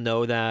 people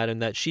know that,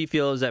 and that she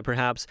feels that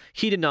perhaps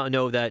he did not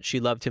know that she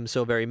loved him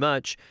so very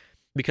much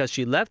because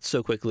she left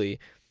so quickly.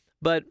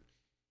 But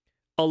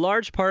a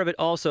large part of it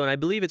also, and I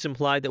believe it's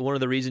implied that one of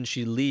the reasons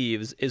she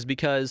leaves is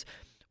because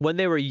when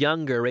they were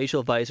younger,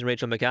 Rachel Weisz and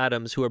Rachel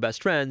McAdams, who are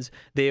best friends,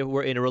 they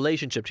were in a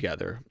relationship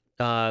together,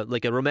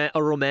 like a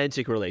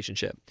romantic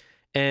relationship.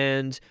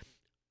 And,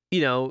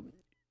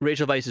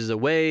 Rachel Weisz is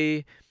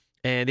away,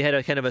 and they had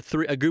a kind of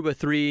a group of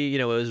three.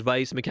 It was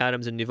Weisz,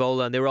 McAdams, and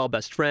Nivola, and they were all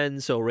best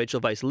friends. So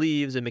Rachel Weisz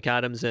leaves, and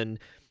McAdams and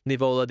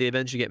Nivola, they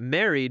eventually get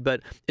married.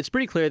 But it's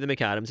pretty clear that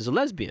McAdams is a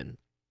lesbian.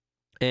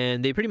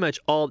 And they pretty much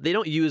they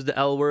don't use the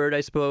L word,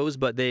 I suppose,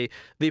 but they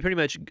pretty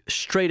much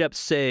straight up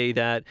say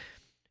that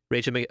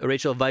Rachel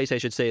Weisz, I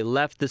should say,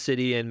 left the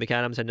city, and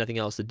McAdams had nothing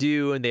else to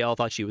do, and they all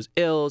thought she was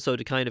ill. So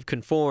to kind of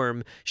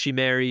conform, she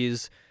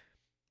marries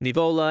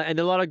Nivola, and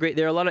there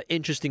are a lot of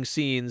interesting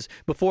scenes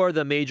before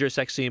the major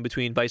sex scene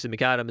between Weisz and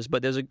McAdams.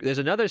 But there's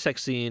another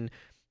sex scene,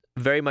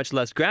 very much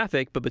less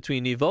graphic, but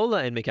between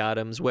Nivola and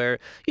McAdams, where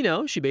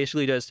she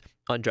basically just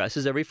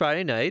undresses every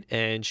Friday night,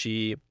 and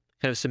she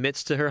kind of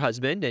submits to her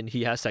husband, and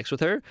he has sex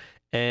with her,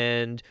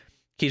 and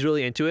he's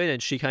really into it,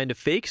 and she kind of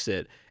fakes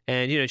it,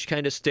 and she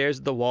kind of stares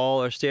at the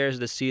wall or stares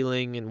at the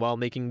ceiling, and while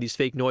making these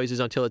fake noises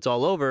until it's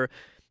all over.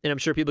 And I'm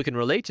sure people can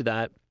relate to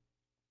that,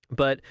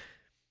 but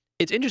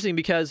it's interesting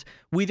because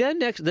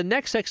the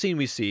next sex scene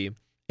we see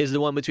is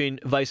the one between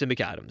Weisz and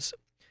McAdams.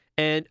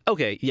 And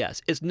okay,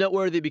 yes, it's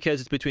noteworthy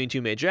because it's between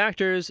two major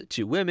actors,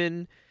 two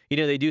women.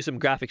 They do some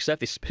graphic stuff.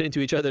 They spit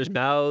into each other's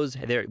mouths.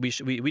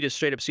 We just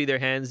straight up see their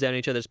hands down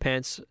each other's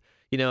pants,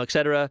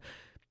 etc.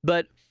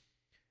 But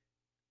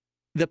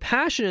the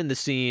passion in the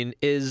scene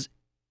is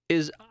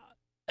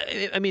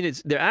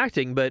they're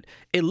acting, but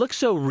it looks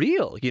so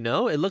real.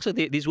 It looks like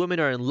these women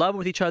are in love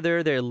with each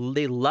other. They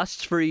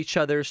lust for each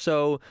other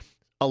so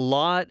a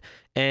lot,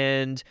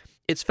 and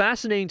it's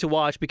fascinating to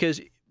watch because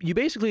you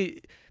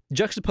basically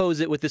juxtapose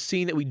it with the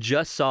scene that we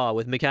just saw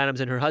with McAdams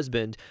and her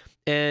husband,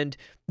 and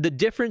the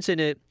difference in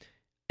it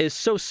is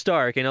so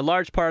stark. And a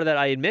large part of that,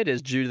 I admit,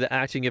 is due to the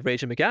acting of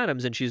Rachel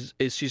McAdams, and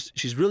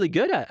she's really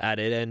good at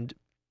it. And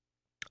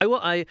I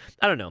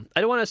don't know.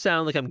 I don't want to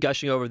sound like I'm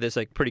gushing over this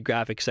like pretty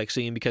graphic sex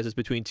scene because it's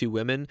between two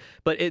women,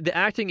 but the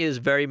acting is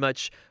very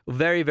much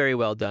very, very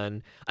well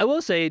done. I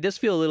will say it does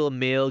feel a little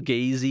male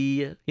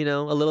gazy,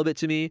 a little bit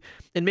to me,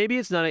 and maybe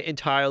it's not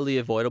entirely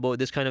avoidable with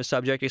this kind of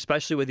subject,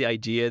 especially with the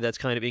idea that's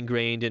kind of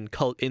ingrained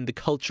in the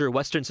culture,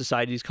 Western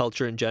society's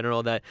culture in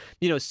general, that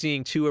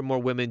seeing two or more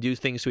women do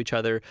things to each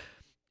other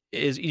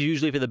is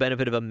usually for the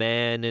benefit of a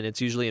man, and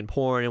it's usually in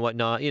porn and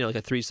whatnot, like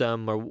a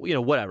threesome or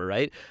whatever,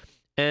 right?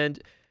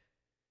 And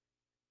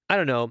I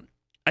don't know.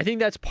 I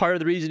think that's part of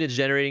the reason it's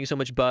generating so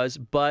much buzz,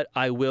 but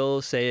I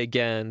will say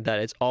again that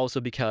it's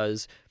also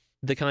because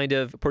the kind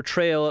of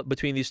portrayal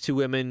between these two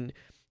women,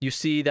 you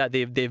see that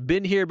they've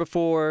been here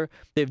before,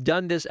 they've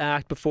done this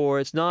act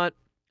before. It's not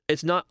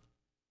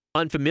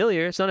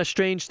unfamiliar. It's not a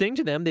strange thing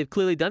to them. They've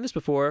clearly done this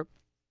before.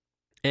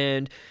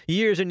 And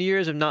years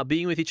of not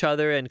being with each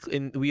other,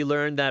 and we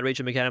learned that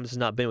Rachel McAdams has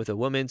not been with a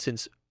woman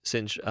since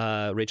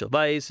Rachel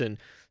Weisz, and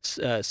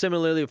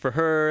similarly for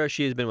her,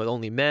 she has been with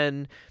only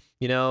men.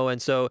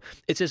 And so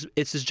it's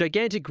this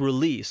gigantic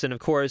release. And of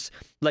course,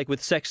 like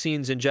with sex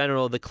scenes in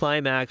general, the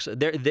climax,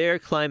 their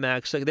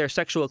climax, like their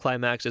sexual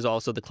climax, is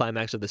also the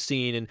climax of the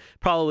scene and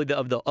probably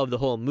of the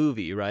whole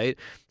movie, right?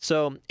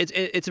 So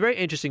it's a very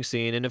interesting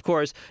scene. And of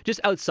course, just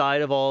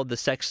outside of all the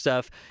sex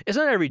stuff, it's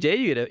not every day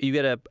you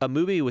get a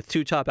movie with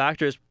two top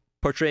actors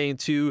portraying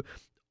two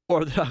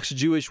Orthodox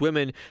Jewish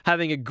women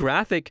having a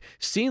graphic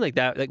scene like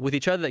that, like with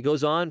each other, that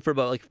goes on for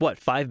about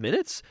 5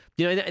 minutes.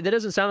 That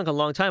doesn't sound like a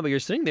long time, but you're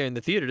sitting there in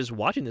the theater just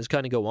watching this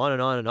kind of go on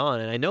and on and on.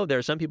 And I know there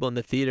are some people in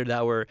the theater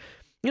that were,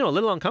 a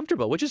little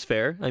uncomfortable, which is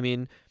fair. I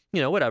mean,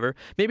 whatever.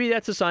 Maybe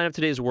that's a sign of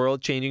today's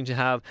world changing to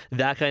have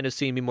that kind of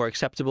scene be more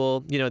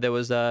acceptable. There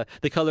was the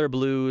color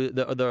blue,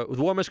 the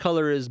warmest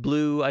color is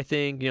blue, I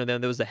think. Then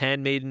there was The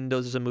Handmaiden.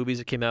 Those are some movies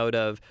that came out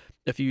of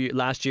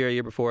last year, a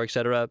year before,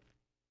 etc.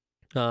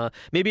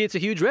 Maybe it's a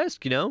huge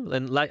risk,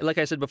 and like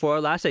I said before,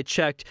 last I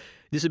checked,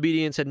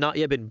 Disobedience had not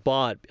yet been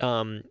bought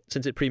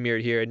since it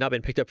premiered here, had not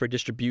been picked up for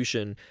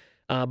distribution.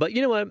 But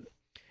you know what?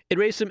 It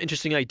raised some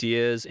interesting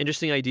ideas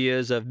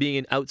of being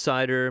an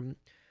outsider,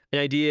 the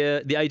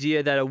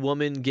idea that a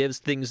woman gives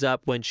things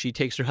up when she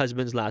takes her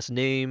husband's last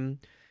name,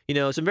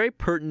 some very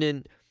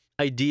pertinent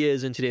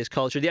ideas in today's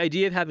culture. The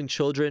idea of having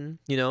children,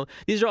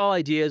 these are all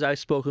ideas I've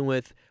spoken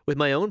with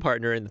my own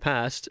partner in the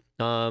past.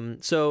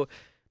 So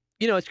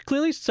it's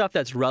clearly stuff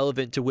that's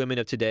relevant to women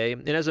of today.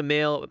 And as a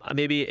male,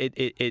 maybe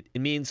it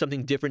means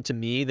something different to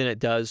me than it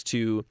does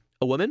to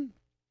a woman.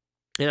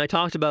 And I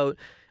talked about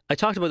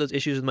those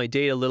issues with my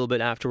date a little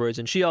bit afterwards,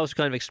 and she also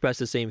kind of expressed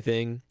the same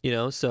thing,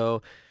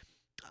 so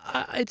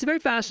it's a very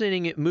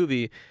fascinating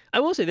movie. I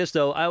will say this,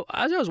 though.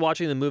 As I was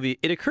watching the movie,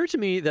 it occurred to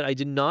me that I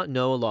did not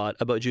know a lot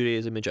about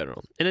Judaism in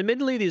general. And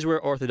admittedly, these were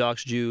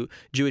Orthodox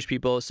Jewish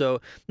people, so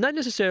not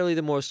necessarily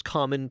the most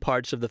common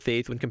parts of the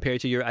faith when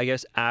compared to your, I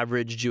guess,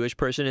 average Jewish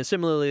person. And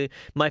similarly,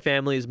 my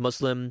family is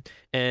Muslim,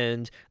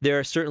 and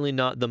they're certainly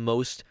not the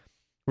most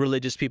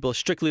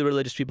strictly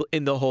religious people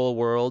in the whole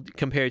world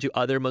compared to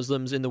other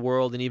Muslims in the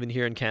world and even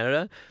here in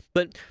Canada.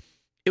 But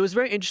it was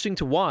very interesting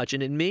to watch,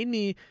 and it made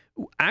me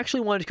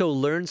actually want to go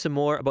learn some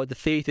more about the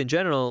faith in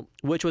general,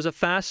 which was a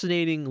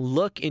fascinating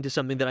look into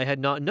something that I had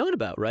not known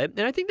about, right?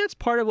 And I think that's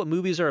part of what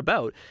movies are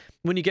about.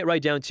 When you get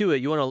right down to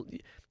it,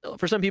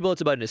 for some people,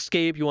 it's about an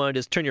escape. You want to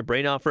just turn your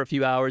brain off for a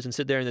few hours and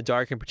sit there in the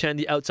dark and pretend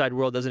the outside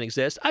world doesn't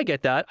exist. I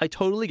get that. I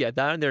totally get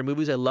that. And there are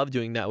movies I love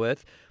doing that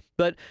with.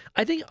 But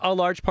I think a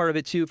large part of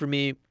it, too, for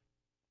me,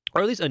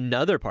 or at least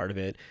another part of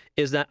it,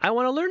 is that I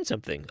want to learn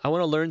something. I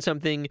want to learn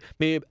something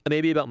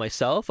maybe about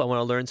myself. I want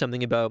to learn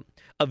something about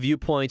a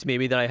viewpoint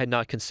maybe that I had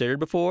not considered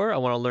before. I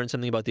want to learn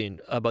something about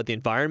the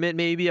environment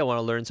maybe. I want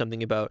to learn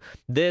something about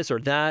this or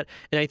that.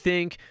 And I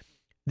think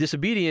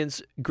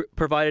Disobedience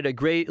provided a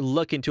great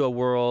look into a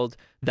world,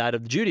 that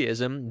of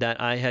Judaism,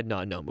 that I had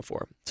not known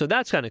before. So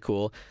that's kind of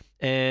cool.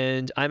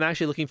 And I'm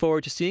actually looking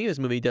forward to seeing this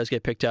movie does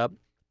get picked up.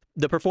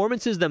 The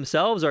performances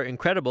themselves are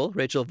incredible.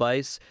 Rachel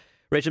Weisz,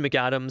 Rachel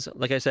McAdams,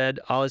 like I said,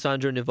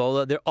 Alessandro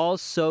Nivola, they're all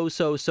so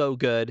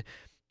good.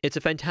 It's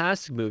a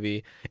fantastic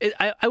movie.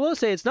 I will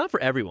say it's not for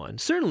everyone.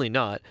 Certainly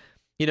not.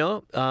 If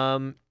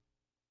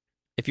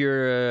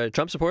you're a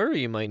Trump supporter,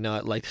 you might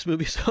not like this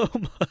movie so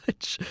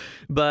much.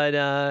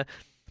 But,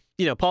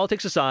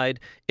 politics aside,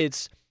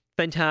 it's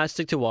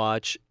fantastic to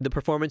watch. The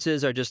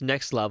performances are just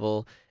next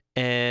level.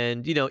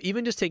 And,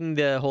 even just taking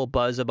the whole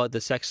buzz about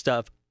the sex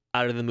stuff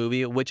out of the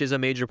movie, which is a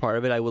major part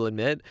of it, I will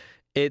admit,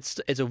 it's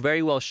a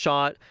very well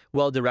shot,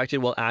 well directed,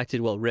 well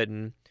acted, well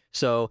written.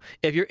 So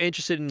if you're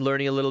interested in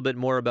learning a little bit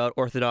more about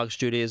Orthodox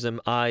Judaism,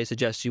 I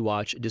suggest you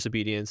watch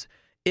Disobedience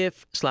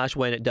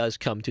if/when it does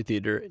come to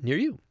theater near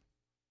you.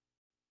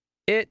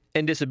 It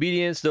and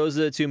Disobedience, those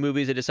are the two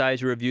movies I decided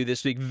to review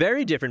this week.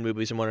 Very different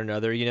movies from one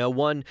another.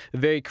 One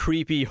very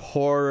creepy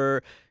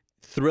thriller,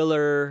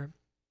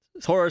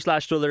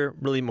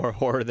 really more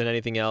horror than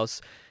anything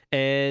else.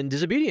 And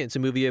Disobedience, a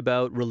movie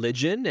about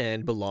religion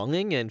and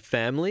belonging and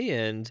family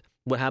and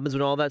what happens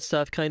when all that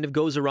stuff kind of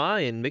goes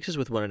awry and mixes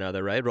with one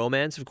another, right?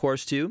 Romance, of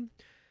course, too.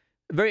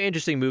 Very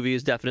interesting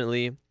movies,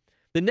 definitely.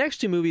 The next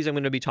two movies I'm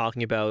going to be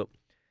talking about,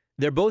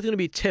 they're both going to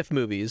be TIFF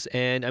movies,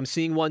 and I'm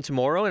seeing one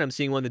tomorrow and I'm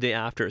seeing one the day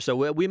after.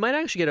 So we might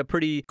actually get a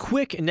pretty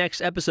quick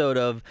next episode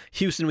of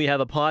Houston We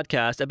Have a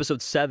Podcast,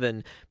 episode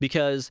 7,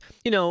 because,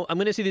 I'm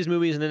going to see these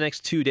movies in the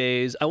next 2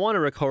 days. I want to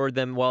record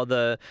them while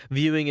the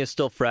viewing is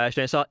still fresh,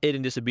 and I saw It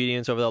and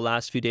Disobedience over the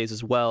last few days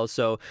as well,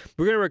 so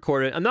we're going to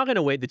record it. I'm not going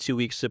to wait the 2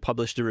 weeks to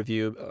publish the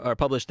review, or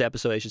publish the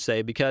episode, I should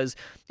say, because,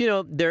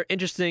 they're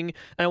interesting,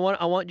 and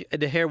I want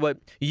to hear what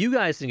you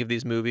guys think of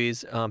these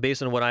movies,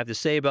 based on what I have to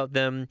say about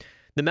them.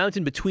 The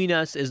Mountain Between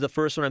Us is the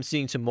first one I'm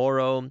seeing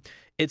tomorrow.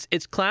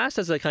 It's classed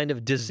as a kind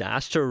of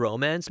disaster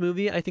romance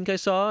movie, I think I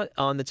saw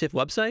on the TIFF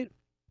website.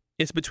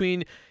 It's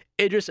between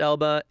Idris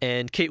Elba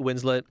and Kate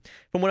Winslet.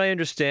 From what I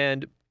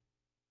understand,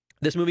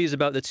 this movie is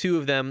about the two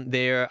of them.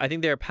 I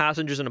think they're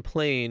passengers on a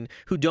plane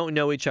who don't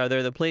know each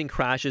other. The plane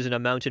crashes in a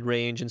mountain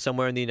range and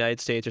somewhere in the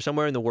United States or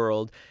somewhere in the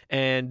world,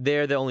 and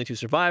they're the only two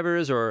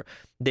survivors, or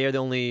they're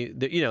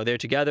they're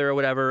together or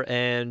whatever.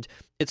 And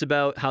it's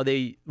about how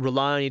they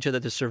rely on each other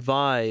to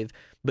survive,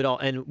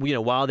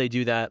 while they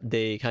do that,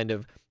 they kind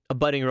of a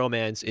budding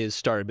romance is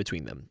started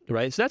between them,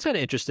 right? So that's kind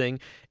of interesting.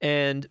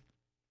 And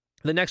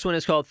the next one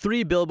is called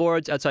 3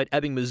 Billboards Outside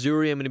Ebbing,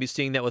 Missouri. I'm going to be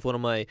seeing that with one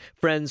of my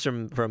friends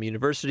from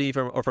university,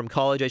 from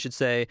college, I should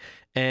say.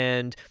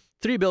 And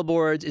 3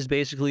 Billboards is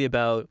basically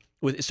about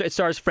It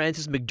stars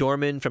Frances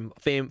McDormand from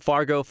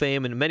Fargo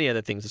fame and many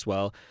other things as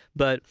well.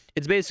 But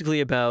it's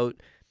basically about,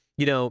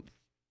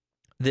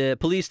 the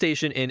police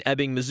station in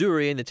Ebbing,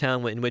 Missouri, in the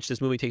town in which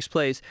this movie takes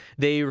place.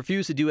 They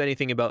refuse to do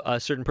anything about a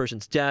certain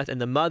person's death,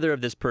 and the mother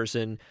of this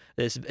person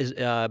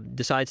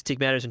decides to take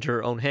matters into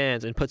her own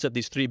hands and puts up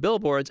these 3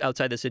 billboards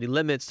outside the city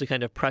limits to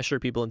kind of pressure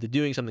people into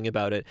doing something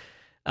about it.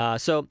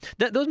 So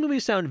those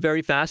movies sound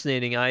very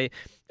fascinating. I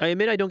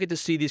admit I don't get to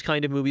see these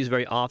kind of movies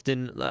very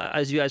often.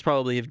 As you guys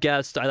probably have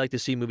guessed, I like to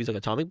see movies like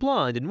Atomic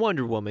Blonde and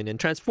Wonder Woman and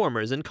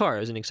Transformers and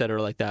Cars and etc.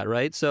 like that,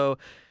 right? So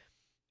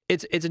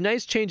it's a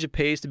nice change of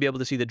pace to be able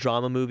to see the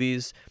drama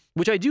movies,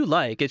 which I do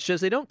like. It's just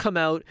they don't come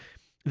out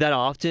that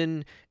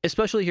often,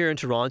 especially here in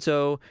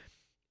Toronto,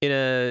 in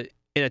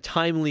a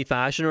timely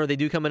fashion, or they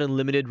do come in a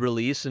limited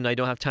release, and I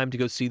don't have time to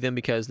go see them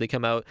because they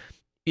come out,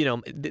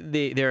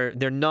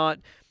 they're not.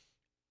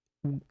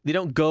 They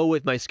don't go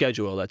with my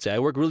schedule, let's say. I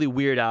work really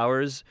weird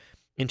hours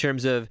in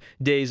terms of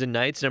days and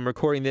nights, and I'm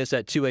recording this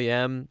at 2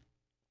 a.m.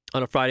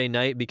 on a Friday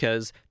night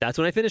because that's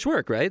when I finish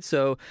work, right?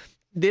 So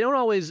they don't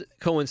always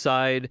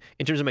coincide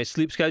in terms of my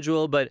sleep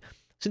schedule, but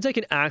since I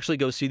can actually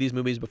go see these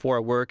movies before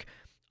I work,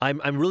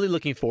 I'm really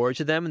looking forward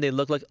to them, and they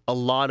look like a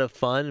lot of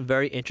fun,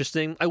 very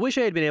interesting. I wish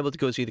I had been able to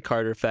go see The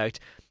Carter Effect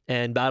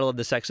and Battle of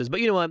the Sexes,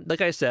 but you know what? Like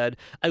I said,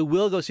 I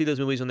will go see those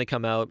movies when they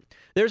come out.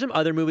 There are some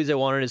other movies I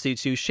wanted to see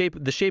too.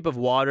 The Shape of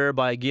Water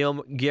by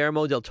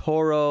Guillermo del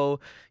Toro.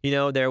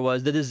 There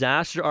was The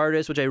Disaster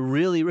Artist, which I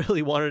really,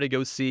 really wanted to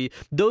go see.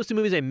 Those 2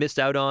 movies I missed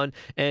out on,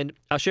 and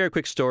I'll share a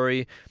quick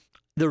story.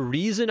 The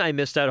reason I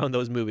missed out on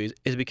those movies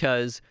is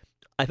because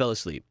I fell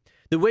asleep.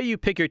 The way you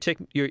pick your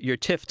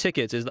TIFF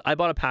tickets is I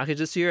bought a package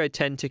this year, a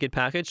 10-ticket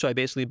package. So I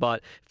basically bought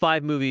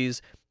 5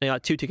 movies and I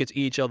got 2 tickets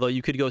each, although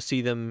you could go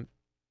see them.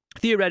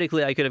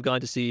 Theoretically, I could have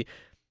gone to see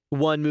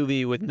 1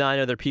 movie with 9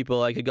 other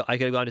people. I could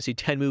have gone to see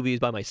 10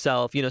 movies by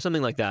myself,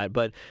 something like that.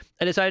 But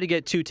I decided to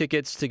get 2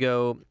 tickets to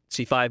go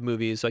see 5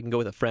 movies so I can go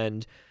with a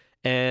friend.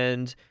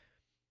 And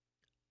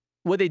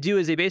what they do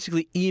is they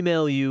basically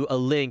email you a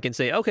link and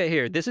say, okay,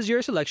 here, this is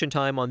your selection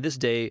time on this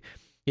day,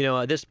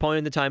 at this point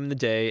in the time in the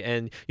day,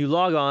 and you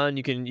log on,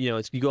 you can,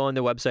 you go on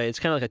their website. It's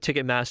kind of like a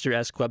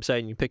Ticketmaster-esque website,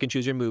 and you pick and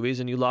choose your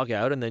movies, and you log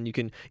out, and then you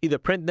can either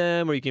print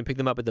them or you can pick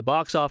them up at the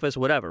box office,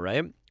 whatever,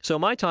 right? So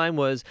my time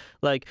was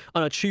like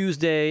on a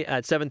Tuesday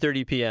at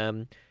 7:30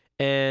 p.m.,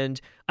 and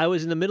I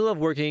was in the middle of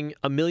working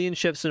a million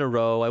shifts in a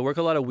row. I work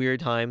a lot of weird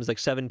times, like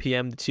 7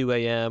 p.m. to 2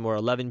 a.m. or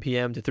 11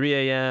 p.m. to 3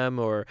 a.m.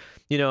 or,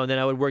 and then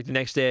I would work the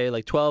next day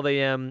like 12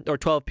 a.m. or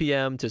 12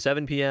 p.m. to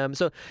 7 p.m.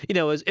 So,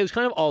 it was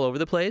kind of all over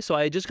the place. So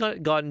I had just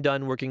gotten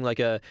done working like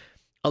a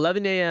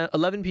 11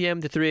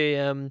 p.m. to 3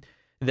 a.m.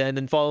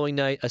 Then following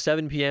night, a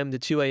 7 p.m. to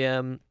 2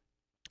 a.m.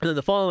 And then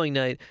the following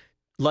night,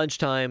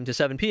 lunchtime to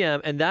 7 p.m.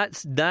 And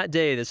that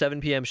day, the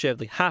 7 p.m. shift,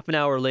 like half an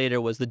hour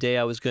later was the day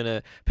I was going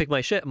to pick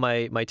my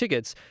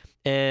tickets.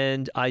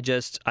 And I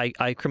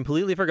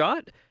completely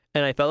forgot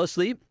and I fell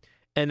asleep.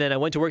 And then I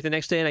went to work the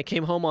next day and I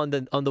came home on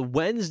the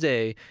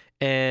Wednesday,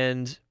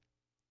 and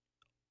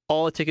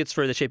all the tickets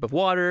for The Shape of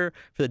Water,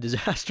 for The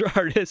Disaster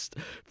Artist,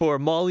 for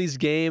Molly's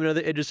Game,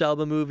 another Idris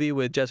Elba movie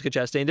with Jessica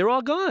Chastain, they were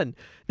all gone.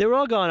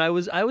 I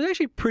was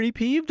actually pretty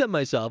peeved at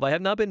myself. I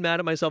have not been mad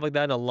at myself like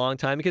that in a long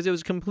time because it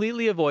was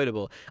completely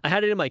avoidable. I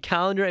had it in my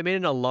calendar. I made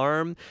an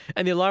alarm,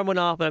 and the alarm went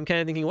off, and I'm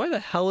kind of thinking, why the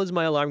hell is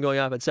my alarm going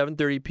off at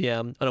 7:30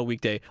 p.m. on a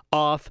weekday?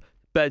 Off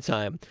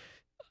bedtime.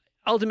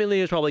 Ultimately,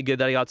 it was probably good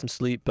that I got some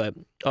sleep, but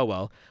oh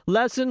well.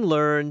 Lesson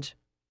learned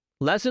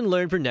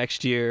for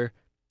next year.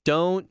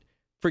 Don't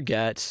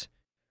forget.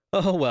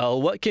 Oh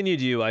well, what can you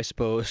do, I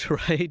suppose,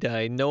 right?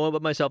 I know one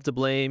but myself to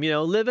blame.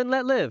 Live and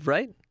let live,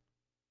 right?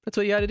 That's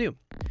what you got to do.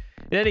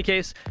 In any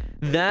case,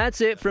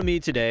 that's it from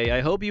me today.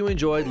 I hope you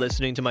enjoyed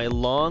listening to my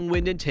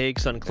long-winded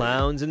takes on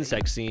clowns and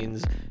sex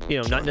scenes.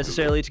 Not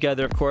necessarily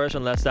together, of course,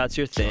 unless that's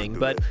your thing.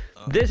 But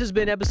this has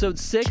been episode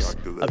 6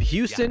 of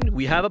Houston,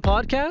 We Have a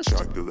Podcast.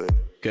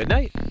 Good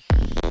night.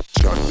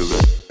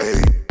 Chocolate,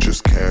 hey,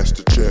 just cash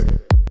the check.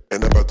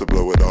 And I'm about to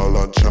blow it all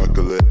on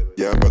chocolate.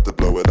 Yeah, I'm about to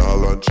blow it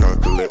all on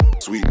chocolate.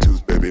 Sweet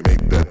tooth, baby,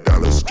 make that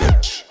dollar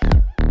stretch.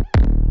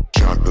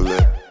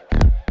 Chocolate.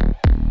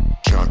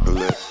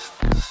 Chocolate.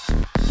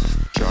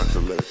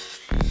 Chocolate.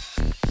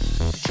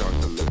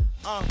 Chocolate.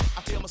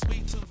 I feel my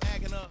sweet tooth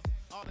acting up.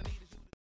 All I need is